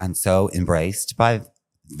blessed and so embraced by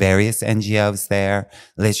various NGOs there,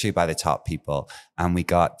 literally by the top people. And we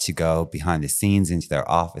got to go behind the scenes into their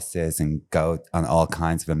offices and go on all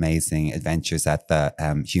kinds of amazing adventures at the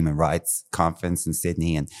Human Rights Conference in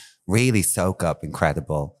Sydney and really soak up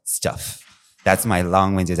incredible stuff. That's my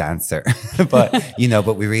long-winded answer. But, you know,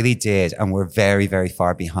 but we really did. And we're very, very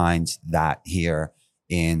far behind that here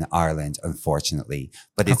in Ireland, unfortunately.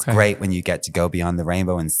 But it's great when you get to go beyond the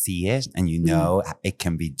rainbow and see it and you know it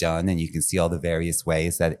can be done and you can see all the various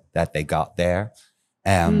ways that they got there.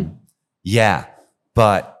 Yeah,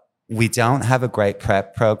 but we don't have a great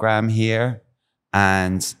prep program here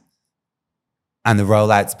and the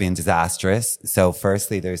rollout's been disastrous. So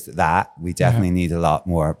firstly, there's that. We definitely need a lot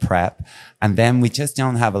more prep. And then we just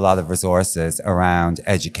don't have a lot of resources around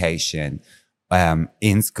education.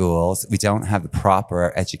 In schools. We don't have the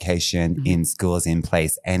proper education in schools in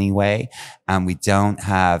place anyway. And we don't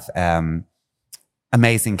have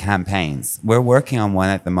amazing campaigns. We're working on one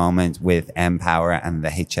at the moment with Empower and the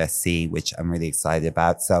HSC, which I'm really excited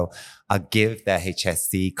about. So I'll give the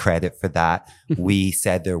HSC credit for that. We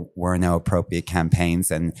said there were no appropriate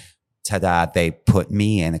campaigns and ta-da, they put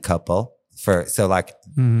me in a couple. Fair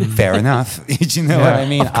enough. You know what I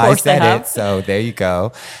mean? I said it, so there you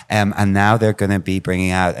go. And now they're going to be bringing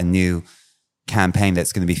out a new campaign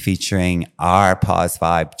that's going to be featuring our Pause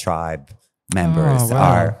Vibe tribe members,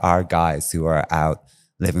 our guys who are out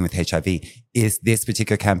living with HIV. This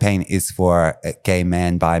particular campaign is for gay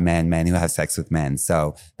men, bi men who have sex with men.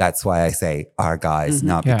 So that's why I say our guys,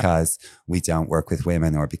 not because we don't work with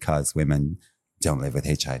women or because women don't live with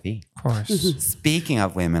HIV. Of course. Speaking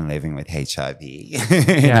of women living with HIV,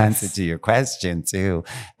 in answer to your question too,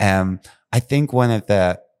 I think one of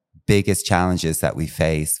the biggest challenges that we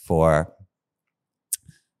face for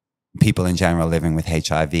people in general living with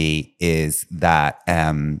HIV is that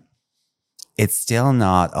it's still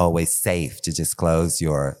not always safe to disclose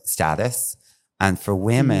your status. And for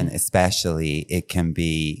women especially, it can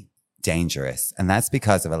be dangerous. And that's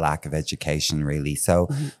because of a lack of education, really. So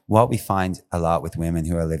what we find a lot with women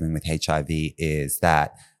who are living with HIV is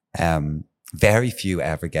that very few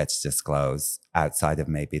ever get to disclose outside of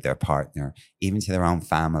maybe their partner, even to their own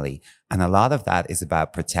family. And a lot of that is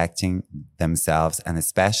about protecting themselves, and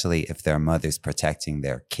especially if their mother's protecting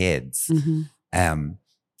their kids. And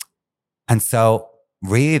so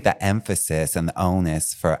really the emphasis and the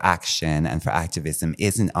onus for action and for activism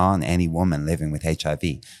isn't on any woman living with HIV.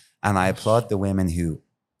 And I applaud the women who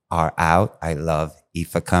are out. I love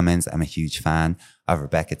Aoife Cummins. I'm a huge fan of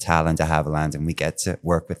Rebecca Talon de Havilland, and we get to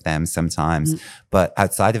work with them sometimes. But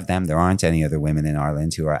outside of them, there aren't any other women in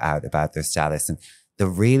Ireland who are out about their status. And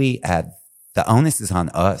the onus is on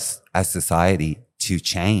us as society to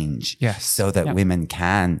change so that women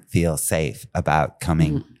can feel safe about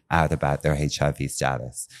coming out about their HIV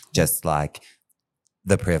status, just like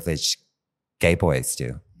the privileged gay boys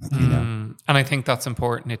do. You know? And I think that's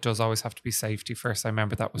important. It does always have to be safety first. I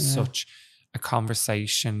remember that was such a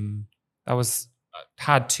conversation that was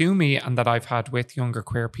had to me, and that I've had with younger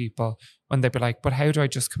queer people when they'd be like, but how do I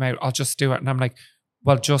just come out? I'll just do it. And I'm like,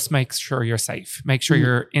 well, just make sure you're safe. Make sure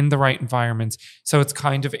you're in the right environment. So it's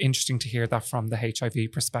kind of interesting to hear that from the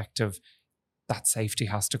HIV perspective, that safety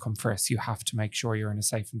has to come first. You have to make sure you're in a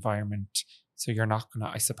safe environment. So you're not going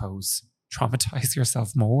to, I suppose, traumatize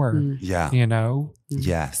yourself more. You know?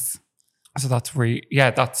 Yes. So that's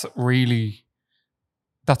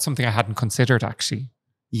something I hadn't considered, actually.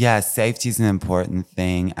 Yeah, safety is an important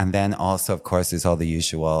thing. And then also, of course, there's all the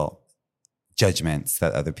usual judgments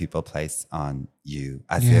that other people place on you,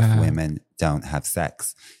 as if women don't have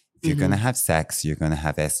sex. If you're going to have sex, you're going to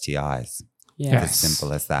have STIs. As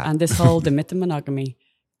simple as that. And this whole, the myth of monogamy,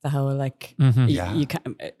 the whole like, you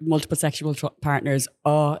can, multiple sexual partners,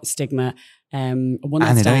 stigma. And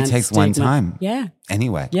it only takes stigma. one time. Yeah.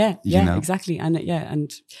 Anyway. Yeah. You know? Exactly. And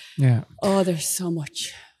oh, there's so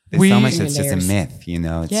much. There's so much that's just a myth, you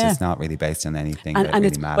know. It's just not really based on anything that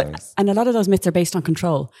really matters. And a lot of those myths are based on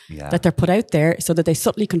control, that they're put out there so that they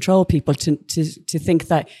subtly control people to think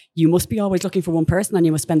that you must be always looking for one person, and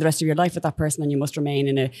you must spend the rest of your life with that person, and you must remain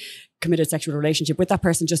in a committed sexual relationship with that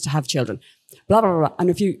person just to have children. Blah, blah, blah, blah. And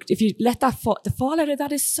if you let that the fallout of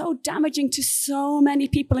that is so damaging to so many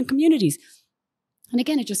people and communities. And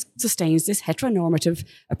again, it just sustains this heteronormative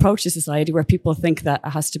approach to society where people think that it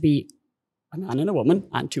has to be a man and a woman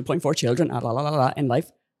and 2.4 children in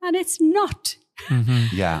life. And it's not.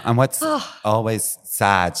 Yeah. And what's always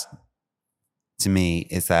sad to me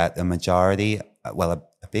is that a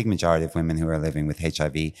big majority of women who are living with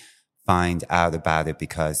HIV find out about it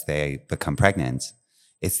because they become pregnant.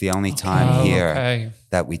 It's the only time here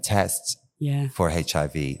that we test for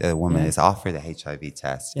HIV. The woman is offered a HIV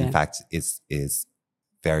test. In fact, is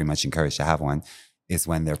very much encouraged to have one. Is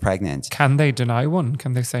when they're pregnant. Can they deny one?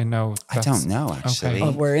 Can they say no? I don't know, actually.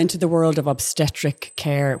 We're into the world of obstetric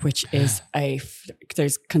care, which is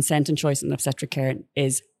there's consent and choice in obstetric care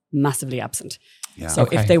is massively absent. Yeah. So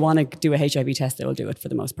if they want to do a HIV test, they will do it for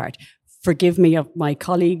the most part. Forgive me of my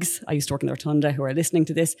colleagues. I used to work in the Rotunda who are listening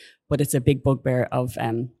to this, but it's a big bugbear of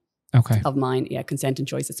mine. Yeah, consent and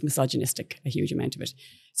choice. It's misogynistic, a huge amount of it.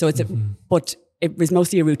 So it's but it was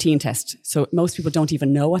mostly a routine test. So most people don't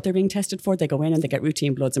even know what they're being tested for. They go in and they get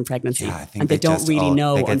routine bloods and pregnancy. Yeah, I think and they don't really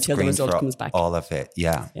know until the result comes back. All of it.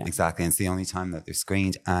 Yeah, exactly. And it's the only time that they're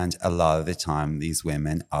screened. And a lot of the time, these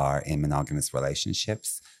women are in monogamous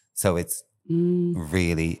relationships. So it's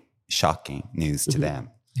really shocking news to them.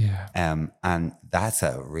 Yeah. And that's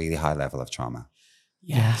a really high level of trauma.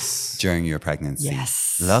 Yes. During your pregnancy.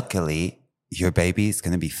 Yes. Luckily, your baby is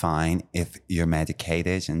going to be fine if you're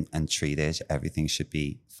medicated and treated. Everything should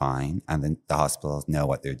be fine. And then the hospitals know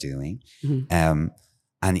what they're doing.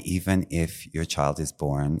 And even if your child is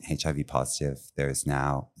born HIV positive, there's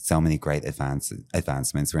now so many great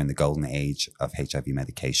advancements. We're in the golden age of HIV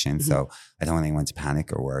medication. So I don't want anyone to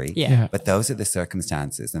panic or worry. But those are the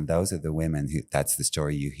circumstances, and those are the women that's the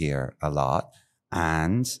story you hear a lot.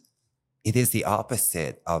 And it is the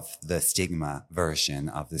opposite of the stigma version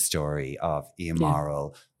of the story of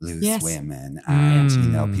immoral, loose women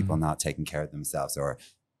and, people not taking care of themselves, or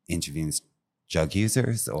intravenous drug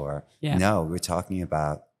users, or no, we're talking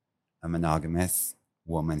about a monogamous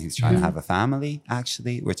woman who's trying to have a family.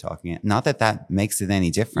 Actually, we're talking, not that makes it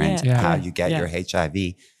any different how you get your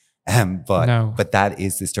HIV. But that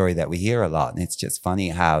is the story that we hear a lot. And it's just funny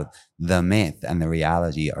how the myth and the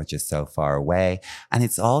reality are just so far away. And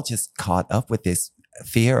it's all just caught up with this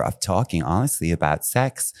fear of talking honestly about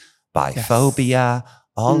sex, biphobia,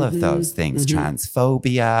 all of those things,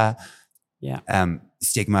 transphobia,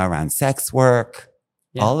 stigma around sex work.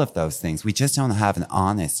 all of those things. We just don't have an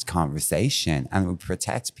honest conversation, and we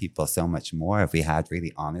protect people so much more if we had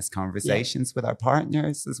really honest conversations with our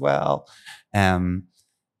partners as well.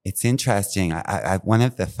 It's interesting. One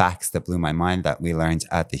of the facts that blew my mind that we learned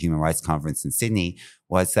at the Human Rights Conference in Sydney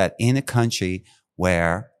was that in a country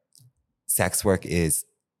where sex work is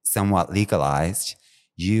somewhat legalized,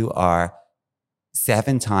 you are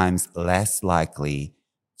 7 times less likely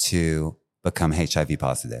to become HIV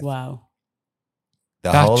positive. Wow.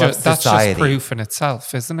 That's just proof in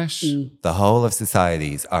itself, isn't it? The whole of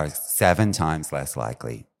societies are 7 times less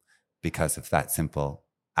likely because of that simple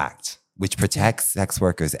act, which protects sex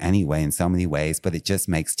workers anyway in so many ways, but it just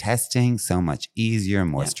makes testing so much easier,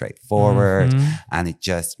 more straightforward, and it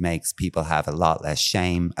just makes people have a lot less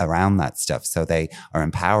shame around that stuff. So they are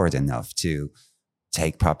empowered enough to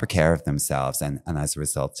take proper care of themselves and as a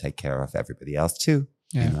result, take care of everybody else too,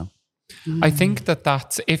 you know? I think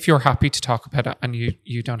that's, if you're happy to talk about it, and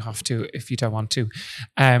you don't have to if you don't want to,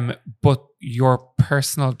 but your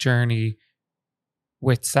personal journey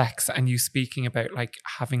with sex and you speaking about like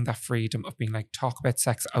having that freedom of being like, talk about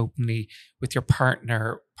sex openly with your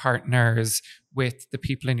partners, with the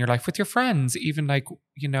people in your life, with your friends, even like,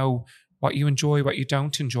 you know, what you enjoy, what you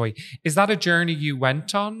don't enjoy. Is that a journey you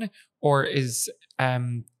went on, or is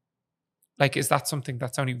that something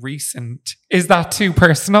that's only recent? Is that too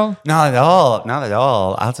personal? Not at all. Not at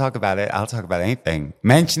all. I'll talk about it. I'll talk about anything.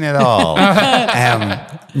 Mention it all.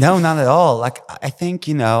 No, not at all. Like, I think,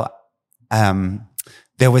 you know,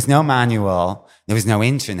 there was no manual. There was no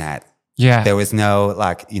internet. Yeah. There was no,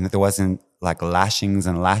 like, you know, there wasn't like lashings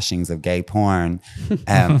and lashings of gay porn.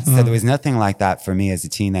 So there was nothing like that for me as a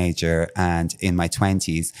teenager and in my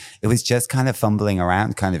 20s. It was just kind of fumbling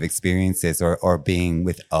around kind of experiences or being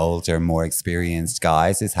with older, more experienced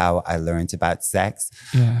guys is how I learned about sex.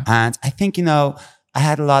 Yeah. And I think, you know, I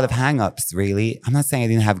had a lot of hang-ups, really. I'm not saying I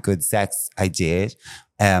didn't have good sex. I did.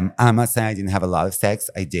 I'm not saying I didn't have a lot of sex.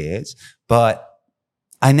 I did. But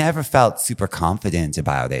I never felt super confident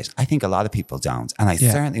about it. I think a lot of people don't. And I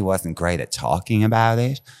certainly wasn't great at talking about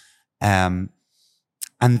it. And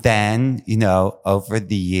then, you know, over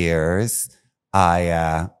the years,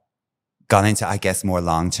 I got into, I guess, more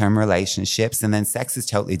long-term relationships. And then sex is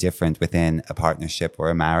totally different within a partnership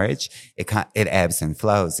or a marriage. It ebbs and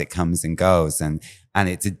flows. It comes and goes. And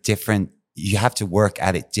it's a different, you have to work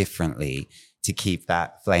at it differently to keep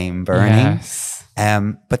that flame burning. Yes.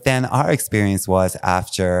 But then our experience was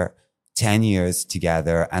after 10 years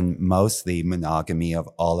together and mostly monogamy of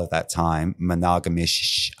all of that time,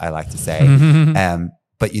 monogamish, I like to say.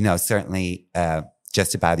 But, you know, certainly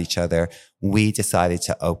just about each other, we decided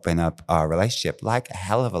to open up our relationship like a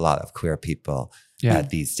hell of a lot of queer people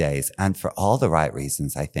these days. And for all the right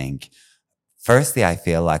reasons, I think. Firstly, I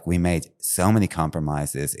feel like we made so many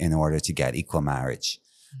compromises in order to get equal marriage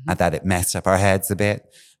and that it messed up our heads a bit.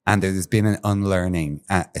 And there's been an unlearning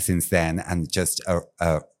since then, and just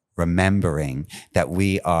a remembering that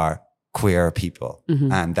we are queer people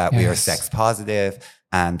and that we are sex positive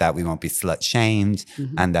and that we won't be slut shamed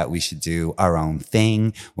and that we should do our own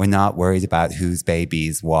thing. We're not worried about whose baby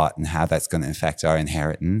is what and how that's going to affect our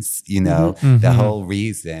inheritance. You know, the whole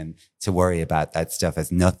reason to worry about that stuff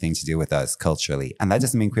has nothing to do with us culturally. And that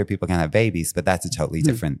doesn't mean queer people can't have babies, but that's a totally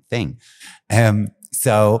different thing.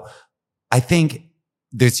 So I think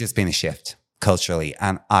there's just been a shift culturally,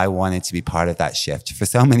 and I wanted to be part of that shift for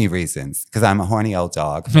so many reasons, because I'm a horny old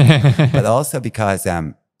dog, but also because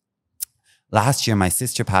last year my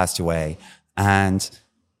sister passed away, and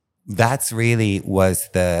that's really was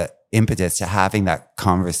the impetus to having that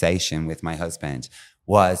conversation with my husband,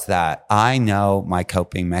 was that I know my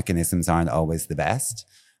coping mechanisms aren't always the best.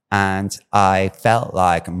 And I felt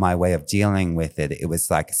like my way of dealing with it, it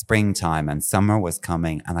was like springtime and summer was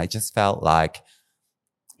coming. And I just felt like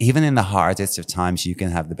even in the hardest of times, you can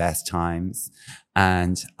have the best times.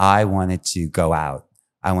 And I wanted to go out.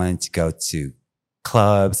 I wanted to go to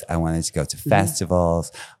clubs. I wanted to go to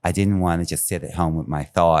festivals. I didn't want to just sit at home with my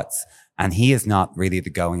thoughts. And he is not really the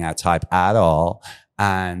going out type at all.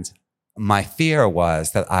 And my fear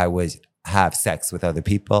was that I would have sex with other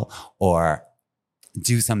people or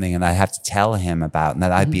do something and I have to tell him about, and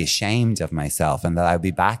that I'd be ashamed of myself, and that I'd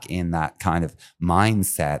be back in that kind of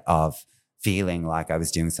mindset of feeling like I was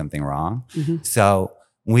doing something wrong. So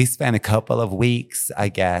we spent a couple of weeks, I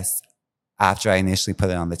guess, after I initially put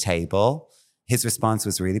it on the table. His response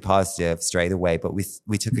was really positive straight away, but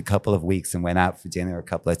we took a couple of weeks and went out for dinner a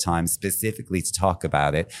couple of times specifically to talk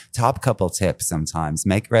about it. Top couple tips sometimes: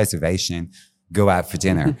 make a reservation, go out for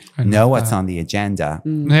dinner, know what's on the agenda.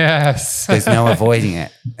 Yes. There's no avoiding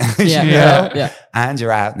it. Yeah. And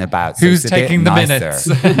you're out and about. So who's taking the minutes?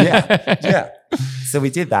 So we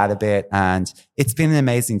did that a bit, and it's been an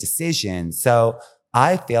amazing decision. So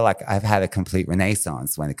I feel like I've had a complete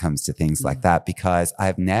renaissance when it comes to things like that, because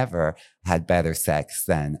I've never had better sex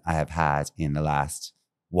than I have had in the last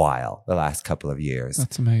couple of years.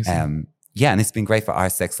 That's amazing. Yeah, and it's been great for our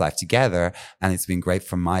sex life together, and it's been great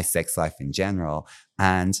for my sex life in general.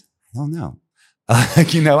 And I don't know,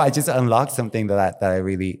 I just unlocked something that I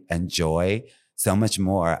really enjoy so much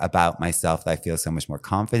more about myself, that I feel so much more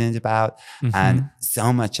confident about. Mm-hmm. And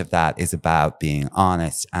so much of that is about being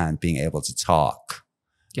honest and being able to talk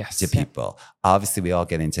to people. Obviously, we all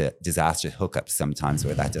get into disastrous hookups sometimes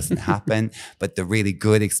where that doesn't happen. But the really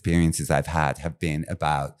good experiences I've had have been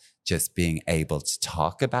about just being able to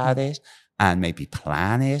talk about it and maybe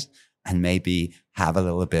plan it and maybe have a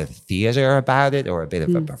little bit of theater about it or a bit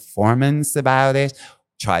of a performance about it.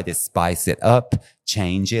 Try to spice it up,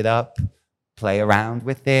 change it up, play around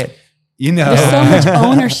with it. There's so much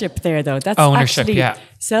ownership there, though. That's ownership, actually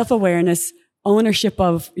self-awareness, ownership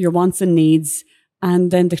of your wants and needs,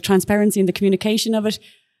 and then the transparency and the communication of it.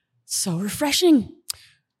 So refreshing.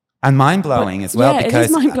 And mind-blowing as well, because it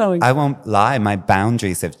is mind-blowing. I won't lie, my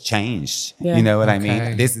boundaries have changed. Yeah. You know what I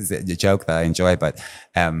mean? This is a joke that I enjoy, but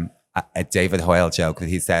a David Hoyle joke,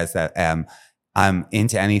 he says that I'm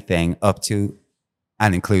into anything up to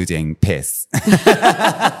and including piss. Do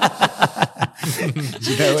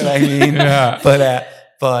you know what I mean? Yeah.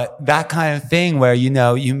 But that kind of thing where,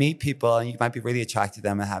 you meet people and you might be really attracted to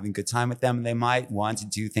them and having a good time with them, and they might want to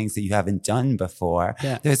do things that you haven't done before.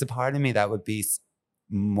 Yeah. There's a part of me that would be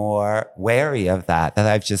more wary of that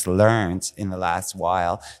I've just learned in the last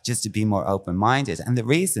while, just to be more open-minded. And the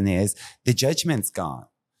reason is the judgment's gone.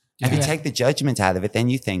 If you take the judgment out of it, then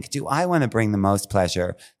you think, do I want to bring the most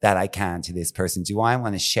pleasure that I can to this person? Do I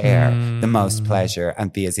want to share the most pleasure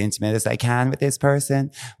and be as intimate as I can with this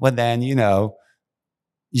person? Well, then,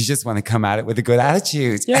 you just want to come at it with a good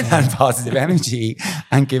attitude and positive energy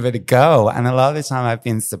and give it a go. And a lot of the time I've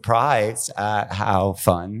been surprised at how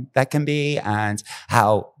fun that can be, and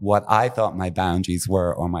how what I thought my boundaries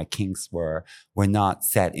were or my kinks were not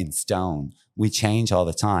set in stone. We change all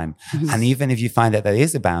the time. And even if you find that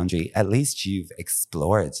is a boundary, at least you've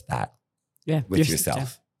explored that with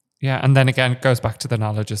yourself. Yeah. And then again, it goes back to the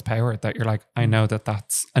knowledge is power, that you're like, I know that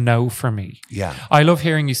that's a no for me. Yeah. I love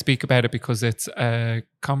hearing you speak about it, because it's a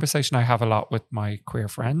conversation I have a lot with my queer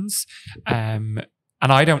friends. And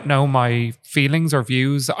I don't know my feelings or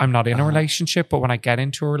views. I'm not in a relationship, but when I get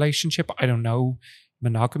into a relationship, I don't know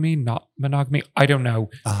monogamy, not monogamy. I don't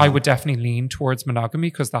know. I would definitely lean towards monogamy,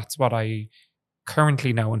 because that's what I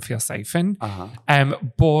currently know and feel safe in.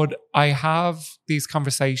 But I have these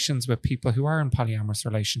conversations with people who are in polyamorous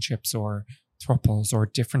relationships or thruples or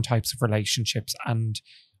different types of relationships, and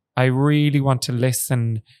I really want to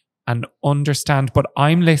listen and understand, but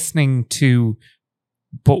I'm listening to,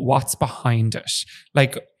 but what's behind it?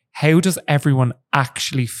 Like, how does everyone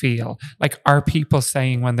actually feel? Like, are people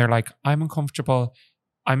saying when they're like, I'm uncomfortable,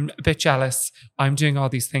 I'm a bit jealous, I'm doing all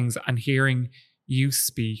these things, and hearing you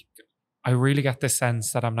speak, I really get this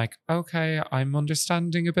sense that I'm like, okay, I'm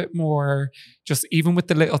understanding a bit more. Just even with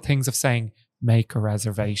the little things of saying, make a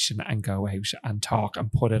reservation and go out and talk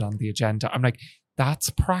and put it on the agenda. I'm like,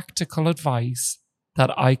 that's practical advice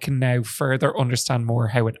that I can now further understand more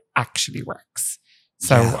how it actually works.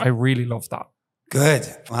 So I really love that. Good.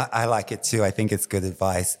 Well, I like it too. I think it's good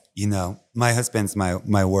advice. My husband's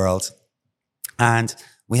my world, and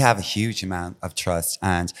we have a huge amount of trust,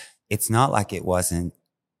 and it's not like it wasn't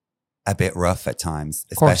a bit rough at times,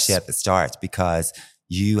 especially at the start, because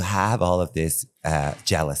you have all of this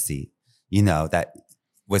jealousy, that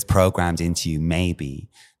was programmed into you, maybe,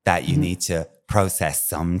 that you need to process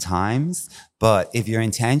sometimes. But if your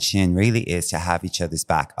intention really is to have each other's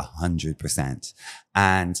back 100%,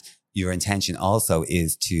 and your intention also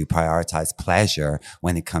is to prioritize pleasure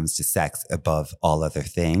when it comes to sex above all other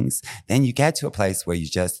things, then you get to a place where you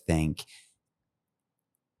just think,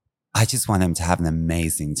 I just want him to have an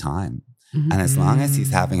amazing time. And as long as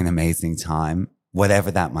he's having an amazing time,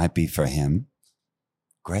 whatever that might be for him,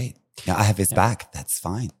 great. I have his back. That's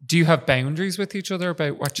fine. Do you have boundaries with each other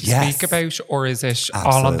about what you speak about, or is it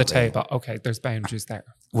all on the table? Okay, there's boundaries there.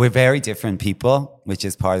 We're very different people, which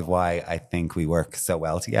is part of why I think we work so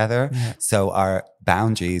well together. Yeah. So our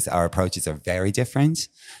boundaries, our approaches are very different.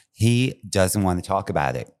 He doesn't want to talk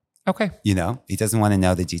about it. Okay. He doesn't want to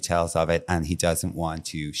know the details of it, and he doesn't want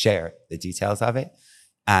to share the details of it.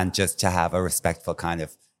 And just to have a respectful kind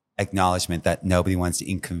of acknowledgement that nobody wants to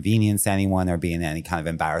inconvenience anyone or be in any kind of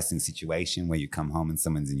embarrassing situation where you come home and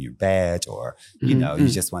someone's in your bed or, you know, you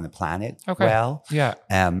just want to plan it well. Yeah.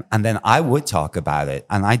 And then I would talk about it,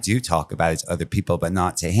 and I do talk about it to other people, but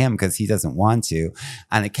not to him because he doesn't want to.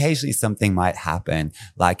 And occasionally something might happen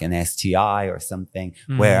like an STI or something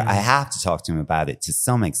where I have to talk to him about it to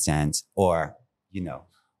some extent or, you know.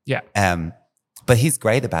 Yeah. But he's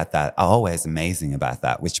great about that, always amazing about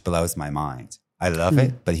that, which blows my mind. I love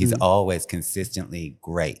it, but he's always consistently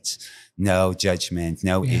great. No judgment,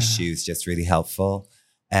 no issues, just really helpful.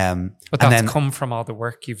 But that's come from all the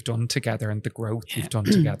work you've done together and the growth you've done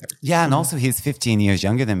together. Yeah, and also he's 15 years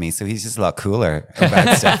younger than me, so he's just a lot cooler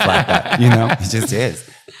about stuff like that. You know, he just is.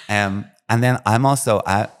 And then I'm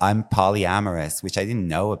polyamorous, which I didn't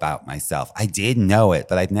know about myself. I did know it,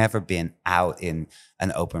 but I'd never been out in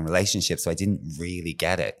an open relationship, so I didn't really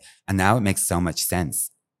get it. And now it makes so much sense.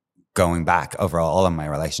 Going back over all of my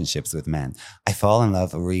relationships with men, I fall in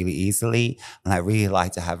love really easily, and I really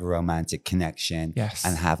like to have a romantic connection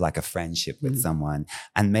and have like a friendship with someone.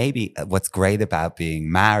 And maybe what's great about being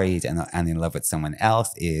married and in love with someone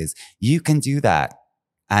else is you can do that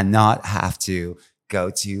and not have to go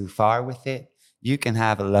too far with it. You can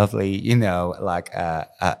have a lovely, you know, like a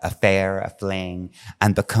affair, a fling,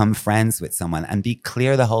 and become friends with someone and be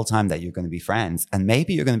clear the whole time that you're going to be friends. And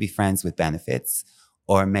maybe you're going to be friends with benefits,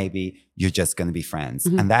 or maybe you're just going to be friends.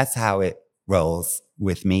 And that's how it rolls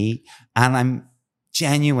with me. And I'm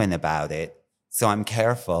genuine about it. So I'm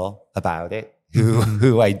careful about it,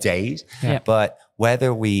 who I date. Yeah. But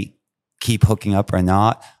whether we keep hooking up or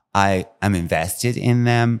not, I am invested in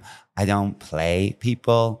them. I don't play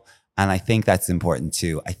people. And I think that's important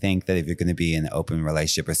too. I think that if you're going to be in an open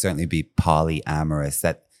relationship or certainly be polyamorous,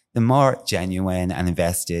 that the more genuine and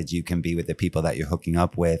invested you can be with the people that you're hooking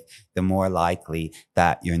up with, the more likely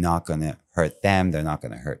that you're not going to hurt them. They're not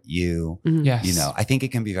going to hurt you. Yes. You know, I think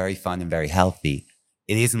it can be very fun and very healthy.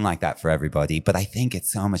 It isn't like that for everybody, but I think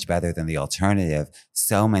it's so much better than the alternative.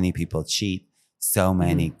 So many people cheat. So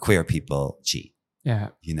many queer people cheat. Yeah.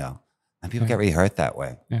 You know, and people get really hurt that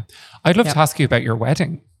way. Yeah. I'd love to ask you about your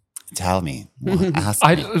wedding. Tell me. Ask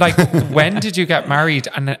me. When did you get married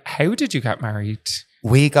and how did you get married?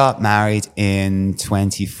 We got married in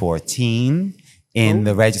 2014 in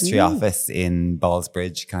the registry office in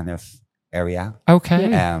Ballsbridge kind of area.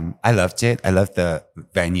 Okay. I loved it. I loved the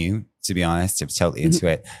venue, to be honest. I was totally into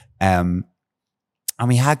it. And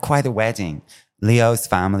we had quite a wedding. Leo's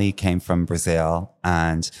family came from Brazil,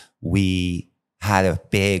 and we had a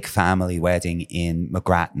big family wedding in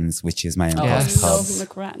McGrattan's, which is my uncle's pub. I love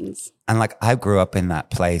McGrattan's. And like, I grew up in that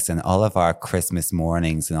place, and all of our Christmas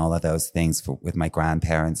mornings and all of those things with my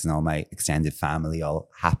grandparents and all my extended family all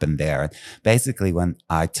happened there. Basically, when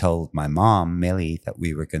I told my mom, Millie, that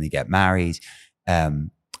we were going to get married, I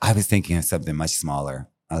was thinking of something much smaller,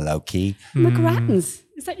 a low key. McGrattan's.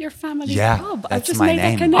 Is that your family pub? That's I've just my made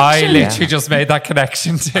name. that connection. I literally just made that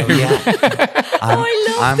connection too.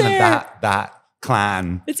 I love that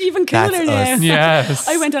clan. It's even cooler now. Yes.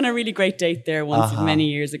 I went on a really great date there once many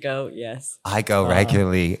years ago. Yes. I go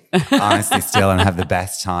regularly, honestly, still, and have the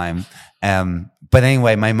best time. But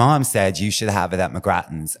anyway, my mom said, you should have it at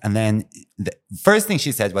McGrattan's. And then the first thing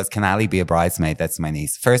she said was, can Ali be a bridesmaid? That's my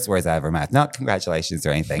niece. First words I ever met. Not congratulations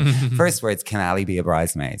or anything. First words, can Ali be a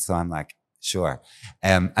bridesmaid? So I'm like, sure.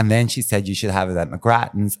 And then she said, you should have it at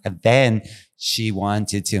McGrattan's. And then she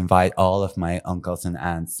wanted to invite all of my uncles and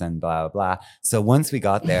aunts and blah, blah, blah. So once we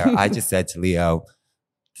got there, I just said to Leo,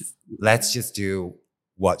 let's just do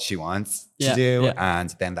what she wants to do. Yeah.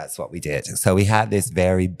 And then that's what we did. So we had this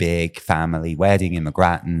very big family wedding in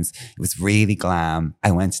McGrattan's. It was really glam.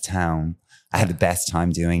 I went to town. I had the best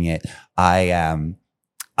time doing it.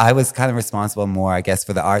 I was kind of responsible more, I guess,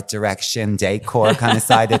 for the art direction, decor kind of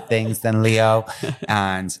side of things than Leo.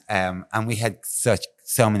 And we had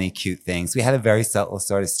so many cute things. We had a very subtle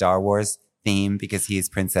sort of Star Wars theme because he is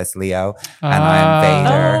Princess Leo and I am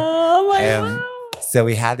Vader. Oh my God. So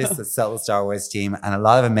we had this subtle Star Wars team and a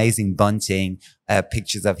lot of amazing bunting,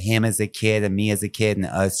 pictures of him as a kid and me as a kid and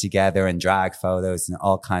us together and drag photos and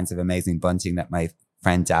all kinds of amazing bunting that my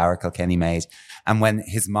friend Dara Kilkenny made. And when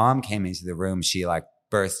his mom came into the room, she like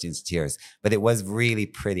burst into tears. But it was really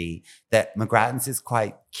pretty. That McGrattan's is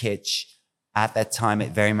quite kitsch. At that time,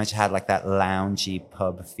 it very much had like that loungy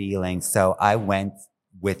pub feeling. So I went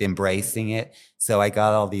with embracing it. So I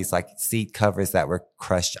got all these like seat covers that were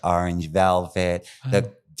crushed orange velvet.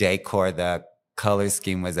 The decor, the color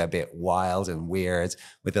scheme was a bit wild and weird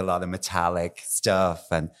with a lot of metallic stuff.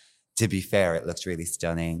 And to be fair, it looked really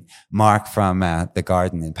stunning. Mark from the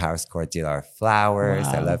garden in Paris Court did our flowers.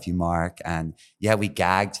 Wow. I love you, Mark. And yeah, we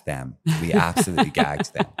gagged them. We absolutely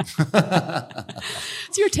gagged them.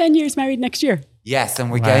 So you're 10 years married next year? Yes,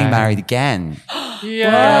 and we're getting married again.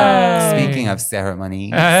 Yeah. Speaking of ceremonies.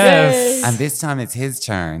 Yes. And this time it's his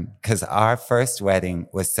turn, because our first wedding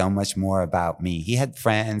was so much more about me. He had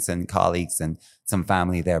friends and colleagues and some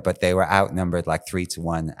family there, but they were outnumbered like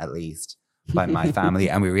 3-1 at least by my family.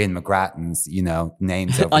 And we were in McGrattan's, you know,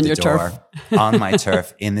 names over on the your door. Turf. On my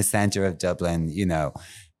turf in the center of Dublin, you know.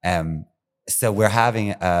 So we're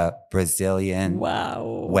having a Brazilian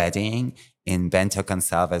wedding in Bento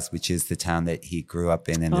Gonçalves, which is the town that he grew up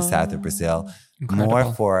in the south of Brazil. Incredible.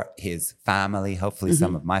 More for his family. Hopefully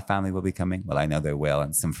some of my family will be coming. Well, I know they will,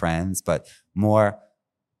 and some friends, but more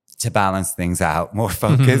to balance things out, more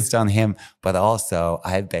focused on him. But also,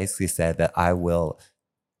 I basically said that I will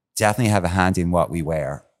definitely have a hand in what we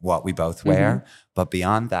wear, what we both wear. But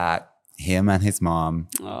beyond that, him and his mom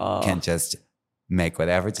can just make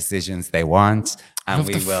whatever decisions they want. And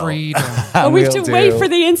we will. Freedom. We have to wait for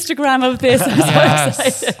the Instagram of this. I'm so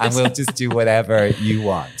excited. And we'll just do whatever you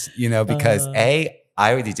want, you know, because A,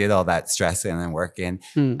 I already did all that stressing and working.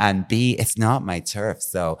 And B, it's not my turf.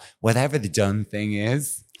 So whatever the done thing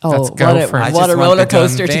is, let's go for it. What a roller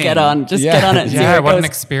coaster to get on. Just get on it and see where it what goes. an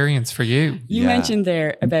experience for you. You mentioned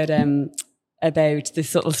there about the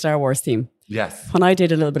subtle Star Wars theme. Yes. When I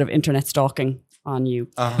did a little bit of internet stalking on you,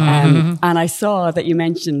 and I saw that you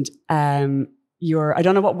mentioned your, I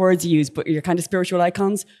don't know what words you use, but your kind of spiritual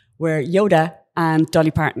icons were Yoda and Dolly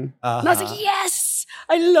Parton. And I was like, yes,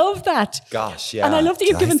 I love that. Gosh, yeah. And I love that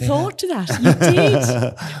you've given thought to that. You did.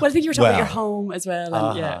 Well, I think you were talking about your home as well.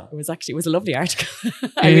 And it was a lovely article.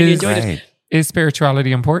 I really enjoyed it. Is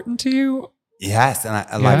spirituality important to you? Yes, and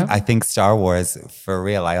I think Star Wars, for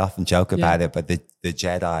real, I often joke about it, but the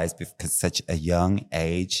Jedis, because such a young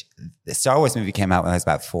age, the Star Wars movie came out when I was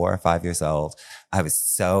about 4 or 5 years old. I was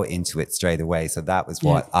so into it straight away. So that was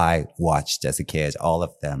what I watched as a kid, all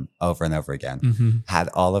of them over and over again. Had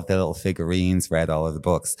all of the little figurines, read all of the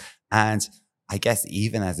books. And I guess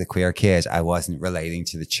even as a queer kid, I wasn't relating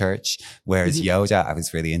to the church, whereas Yoda, I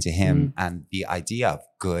was really into him and the idea of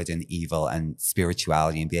good and evil and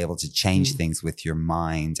spirituality and be able to change things with your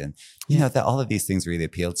mind. And, you know, that all of these things really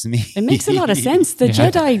appealed to me. It makes a lot of sense. The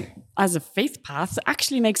Jedi as a faith path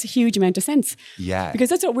actually makes a huge amount of sense. Yeah. Because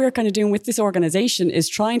that's what we're kind of doing with this organization, is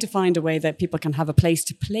trying to find a way that people can have a place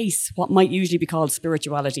to place what might usually be called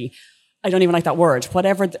spirituality. I don't even like that word.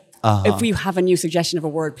 Whatever, if we have a new suggestion of a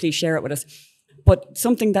word, please share it with us. But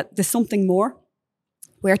there's something more,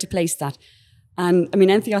 where to place that. And I mean,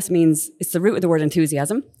 entheos means, it's the root of the word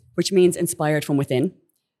enthusiasm, which means inspired from within.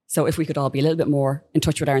 So if we could all be a little bit more in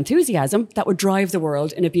touch with our enthusiasm, that would drive the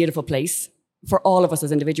world in a beautiful place for all of us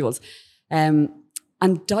as individuals. And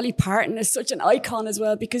Dolly Parton is such an icon as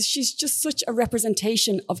well, because she's just such a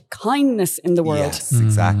representation of kindness in the world. Yes,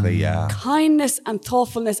 exactly, yeah. Kindness and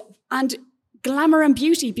thoughtfulness and glamour and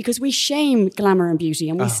beauty, because we shame glamour and beauty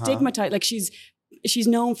and we stigmatize, like she's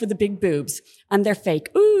known for the big boobs and they're fake.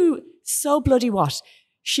 Ooh, so bloody what?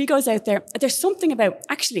 She goes out there. There's something about,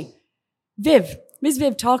 actually, Ms.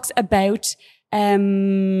 Viv talks about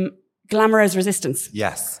glamour as resistance.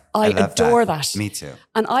 Yes. I adore that. Me too.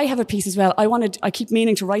 And I have a piece as well. I keep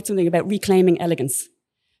meaning to write something about reclaiming elegance,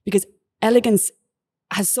 because elegance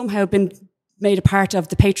has somehow been made a part of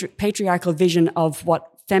the patriarchal vision of what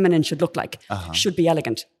feminine should look like, should be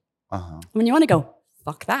elegant. When you want to go,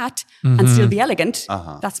 fuck that, and still be elegant,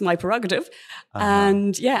 that's my prerogative.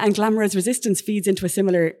 And and glamour as resistance feeds into a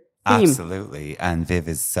similar theme. Absolutely. And Viv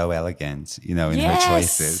is so elegant, you know, in her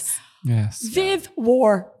choices. Yes. Viv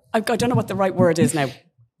wore, I don't know what the right word is now.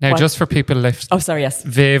 Now, just for people listening. Oh, sorry, yes.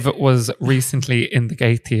 Viv was recently in the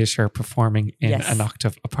Gay Theatre performing in an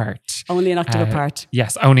octave apart. Only an octave apart.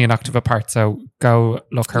 Yes, only an octave apart. So go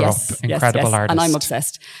look her up. Incredible artist. And I'm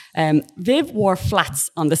obsessed. Viv wore flats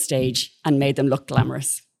on the stage and made them look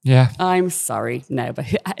glamorous. Yeah. I'm sorry now, but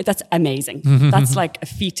that's amazing. That's like a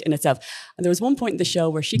feat in itself. And there was one point in the show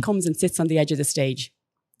where she comes and sits on the edge of the stage.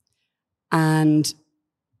 And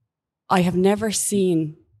I have never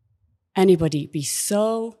seen anybody be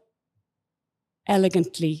so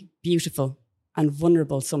elegantly beautiful and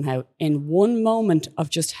vulnerable somehow in one moment of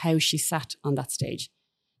just how she sat on that stage.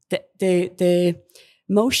 The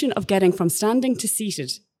motion of getting from standing to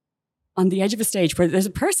seated on the edge of a stage where there's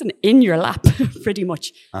a person in your lap, pretty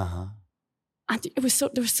much. And there was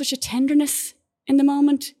such a tenderness in the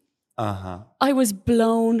moment. I was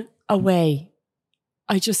blown away.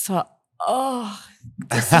 I just thought, oh,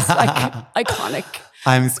 this is like iconic.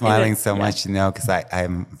 I'm smiling so much, because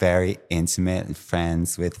I'm very intimate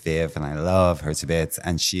friends with Viv and I love her to bits.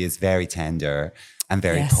 And she is very tender and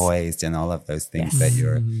very poised and all of those things that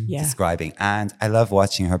you're describing. And I love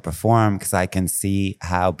watching her perform because I can see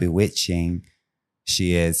how bewitching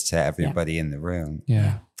she is to everybody in the room.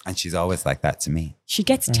 Yeah. And she's always like that to me. She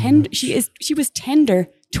gets tender. She was tender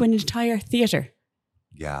to an entire theatre.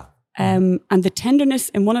 Yeah. And the tenderness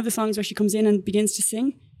in one of the songs where she comes in and begins to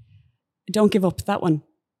sing, Don't Give Up, that one.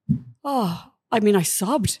 Oh, I mean, I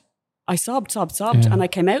sobbed. And I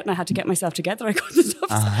came out and I had to get myself together. I couldn't stop.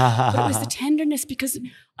 But it was the tenderness, because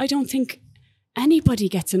I don't think anybody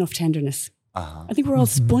gets enough tenderness. I think we're all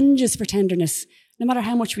sponges for tenderness. No matter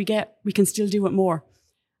how much we get, we can still do it more.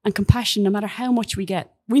 And compassion, no matter how much we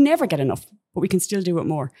get, we never get enough, but we can still do it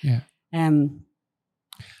more. Yeah.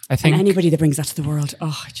 I think anybody that brings that to the world,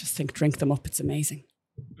 I just think drink them up. It's amazing.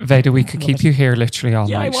 Veda, we could keep you here literally all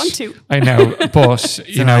night. Yeah, I want to. I know, but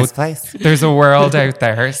nice there's a world out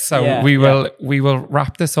there. So we will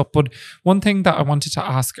wrap this up. But one thing that I wanted to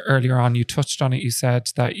ask earlier on, you touched on it. You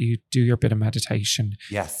said that you do your bit of meditation.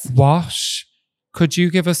 Yes. Could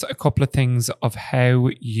you give us a couple of things of how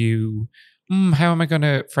you, how am I going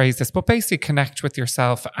to phrase this? But basically connect with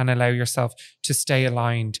yourself and allow yourself to stay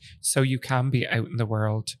aligned so you can be out in the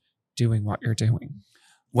world doing what you're doing.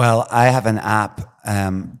 Well, I have an app.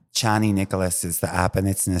 Chani Nicholas is the app, and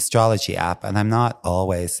it's an astrology app. And I'm not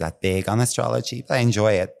always that big on astrology, but I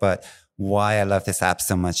enjoy it. But why I love this app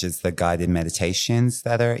so much is the guided meditations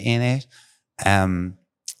that are in it. And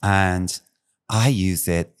I use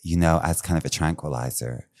it, as kind of a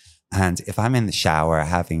tranquilizer. And if I'm in the shower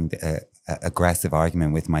having an aggressive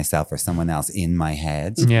argument with myself or someone else in my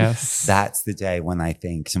head, that's the day when I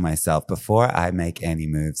think to myself, before I make any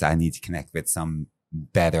moves, I need to connect with some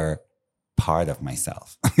better part of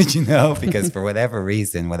myself, because for whatever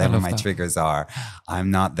reason, whatever my triggers are,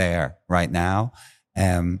 I'm not there right now.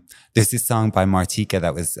 There's this song by Martika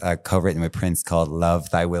that was co-written with Prince called Love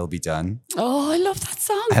Thy Will Be Done. Oh, I love that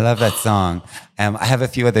song. I love that song. I have a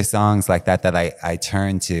few other songs like that I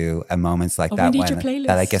turn to at moments like that when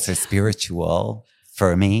that I guess are spiritual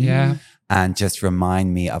for me and just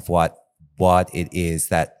remind me of what it is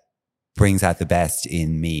that brings out the best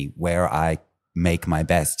in me, where I make my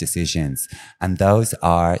best decisions. And those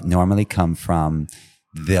normally come from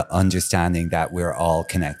the understanding that we're all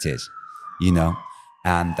connected,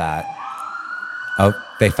 and that,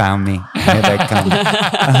 they found me. Here they come.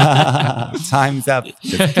 Time's up.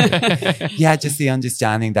 Just the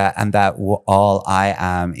understanding that, and that all I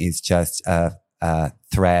am is just a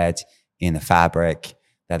thread in a fabric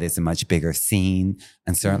that is a much bigger scene.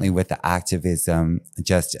 And certainly with the activism,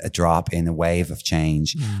 just a drop in a wave of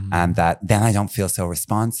change. And that then I don't feel so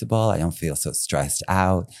responsible. I don't feel so stressed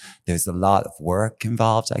out. There's a lot of work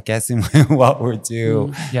involved, I guess, in what we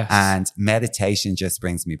do. Yes. And meditation just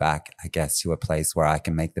brings me back, I guess, to a place where I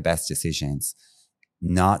can make the best decisions,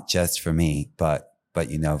 not just for me, but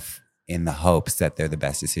in the hopes that they're the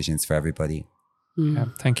best decisions for everybody. Yeah,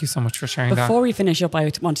 thank you so much for sharing that. Before we finish up, I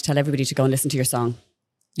want to tell everybody to go and listen to your song.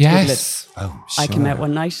 Yes. Oh, sure. I came out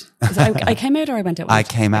one night. I came out or I went out one night? I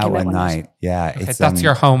came out one night. Yeah. Okay, that's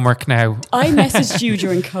your homework now. I messaged you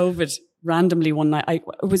during COVID randomly one night. It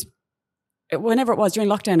was whenever it was during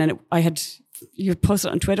lockdown, and you posted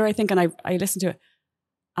it on Twitter, I think, and I listened to it.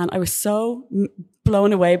 And I was so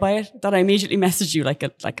blown away by it that I immediately messaged you like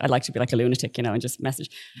I like to be like a lunatic, and just message.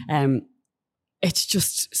 It's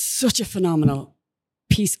just such a phenomenal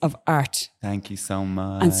piece of art. Thank you so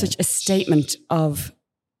much. And such a statement of,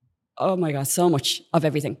 oh my God, so much of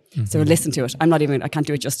everything. So listen to it. I can't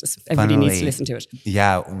do it justice. Everybody needs to listen to it.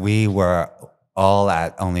 Yeah, we were all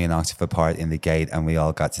at only an octave apart in the gate, and we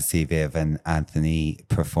all got to see Viv and Anthony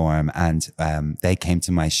perform. And they came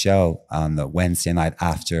to my show on the Wednesday night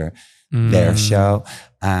after their show.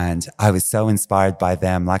 And I was so inspired by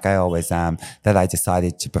them, like I always am, that I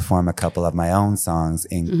decided to perform a couple of my own songs,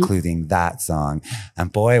 including that song.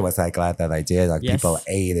 And boy, was I glad that I did. People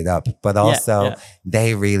ate it up, but also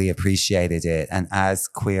they really appreciated it. And as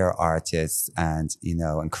queer artists and,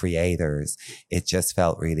 and creators, it just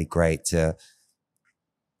felt really great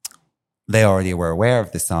they already were aware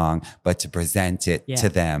of the song, but to present it to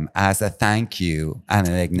them as a thank you and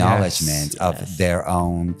an acknowledgement of their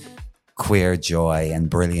own queer joy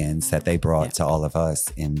and brilliance that they brought to all of us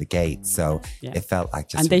in the gate. So it felt like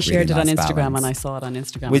just, and they really shared it on nice Instagram, balance. and I saw it on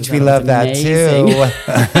Instagram, which we love that too.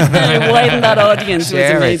 Widen that audience.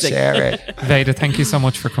 Share was amazing. Share it. Veda, thank you so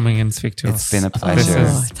much for coming in and speak to us. It's been a pleasure.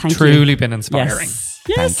 This has truly been inspiring.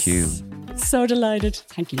 Yes. Thank you. So delighted.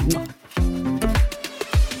 Thank you.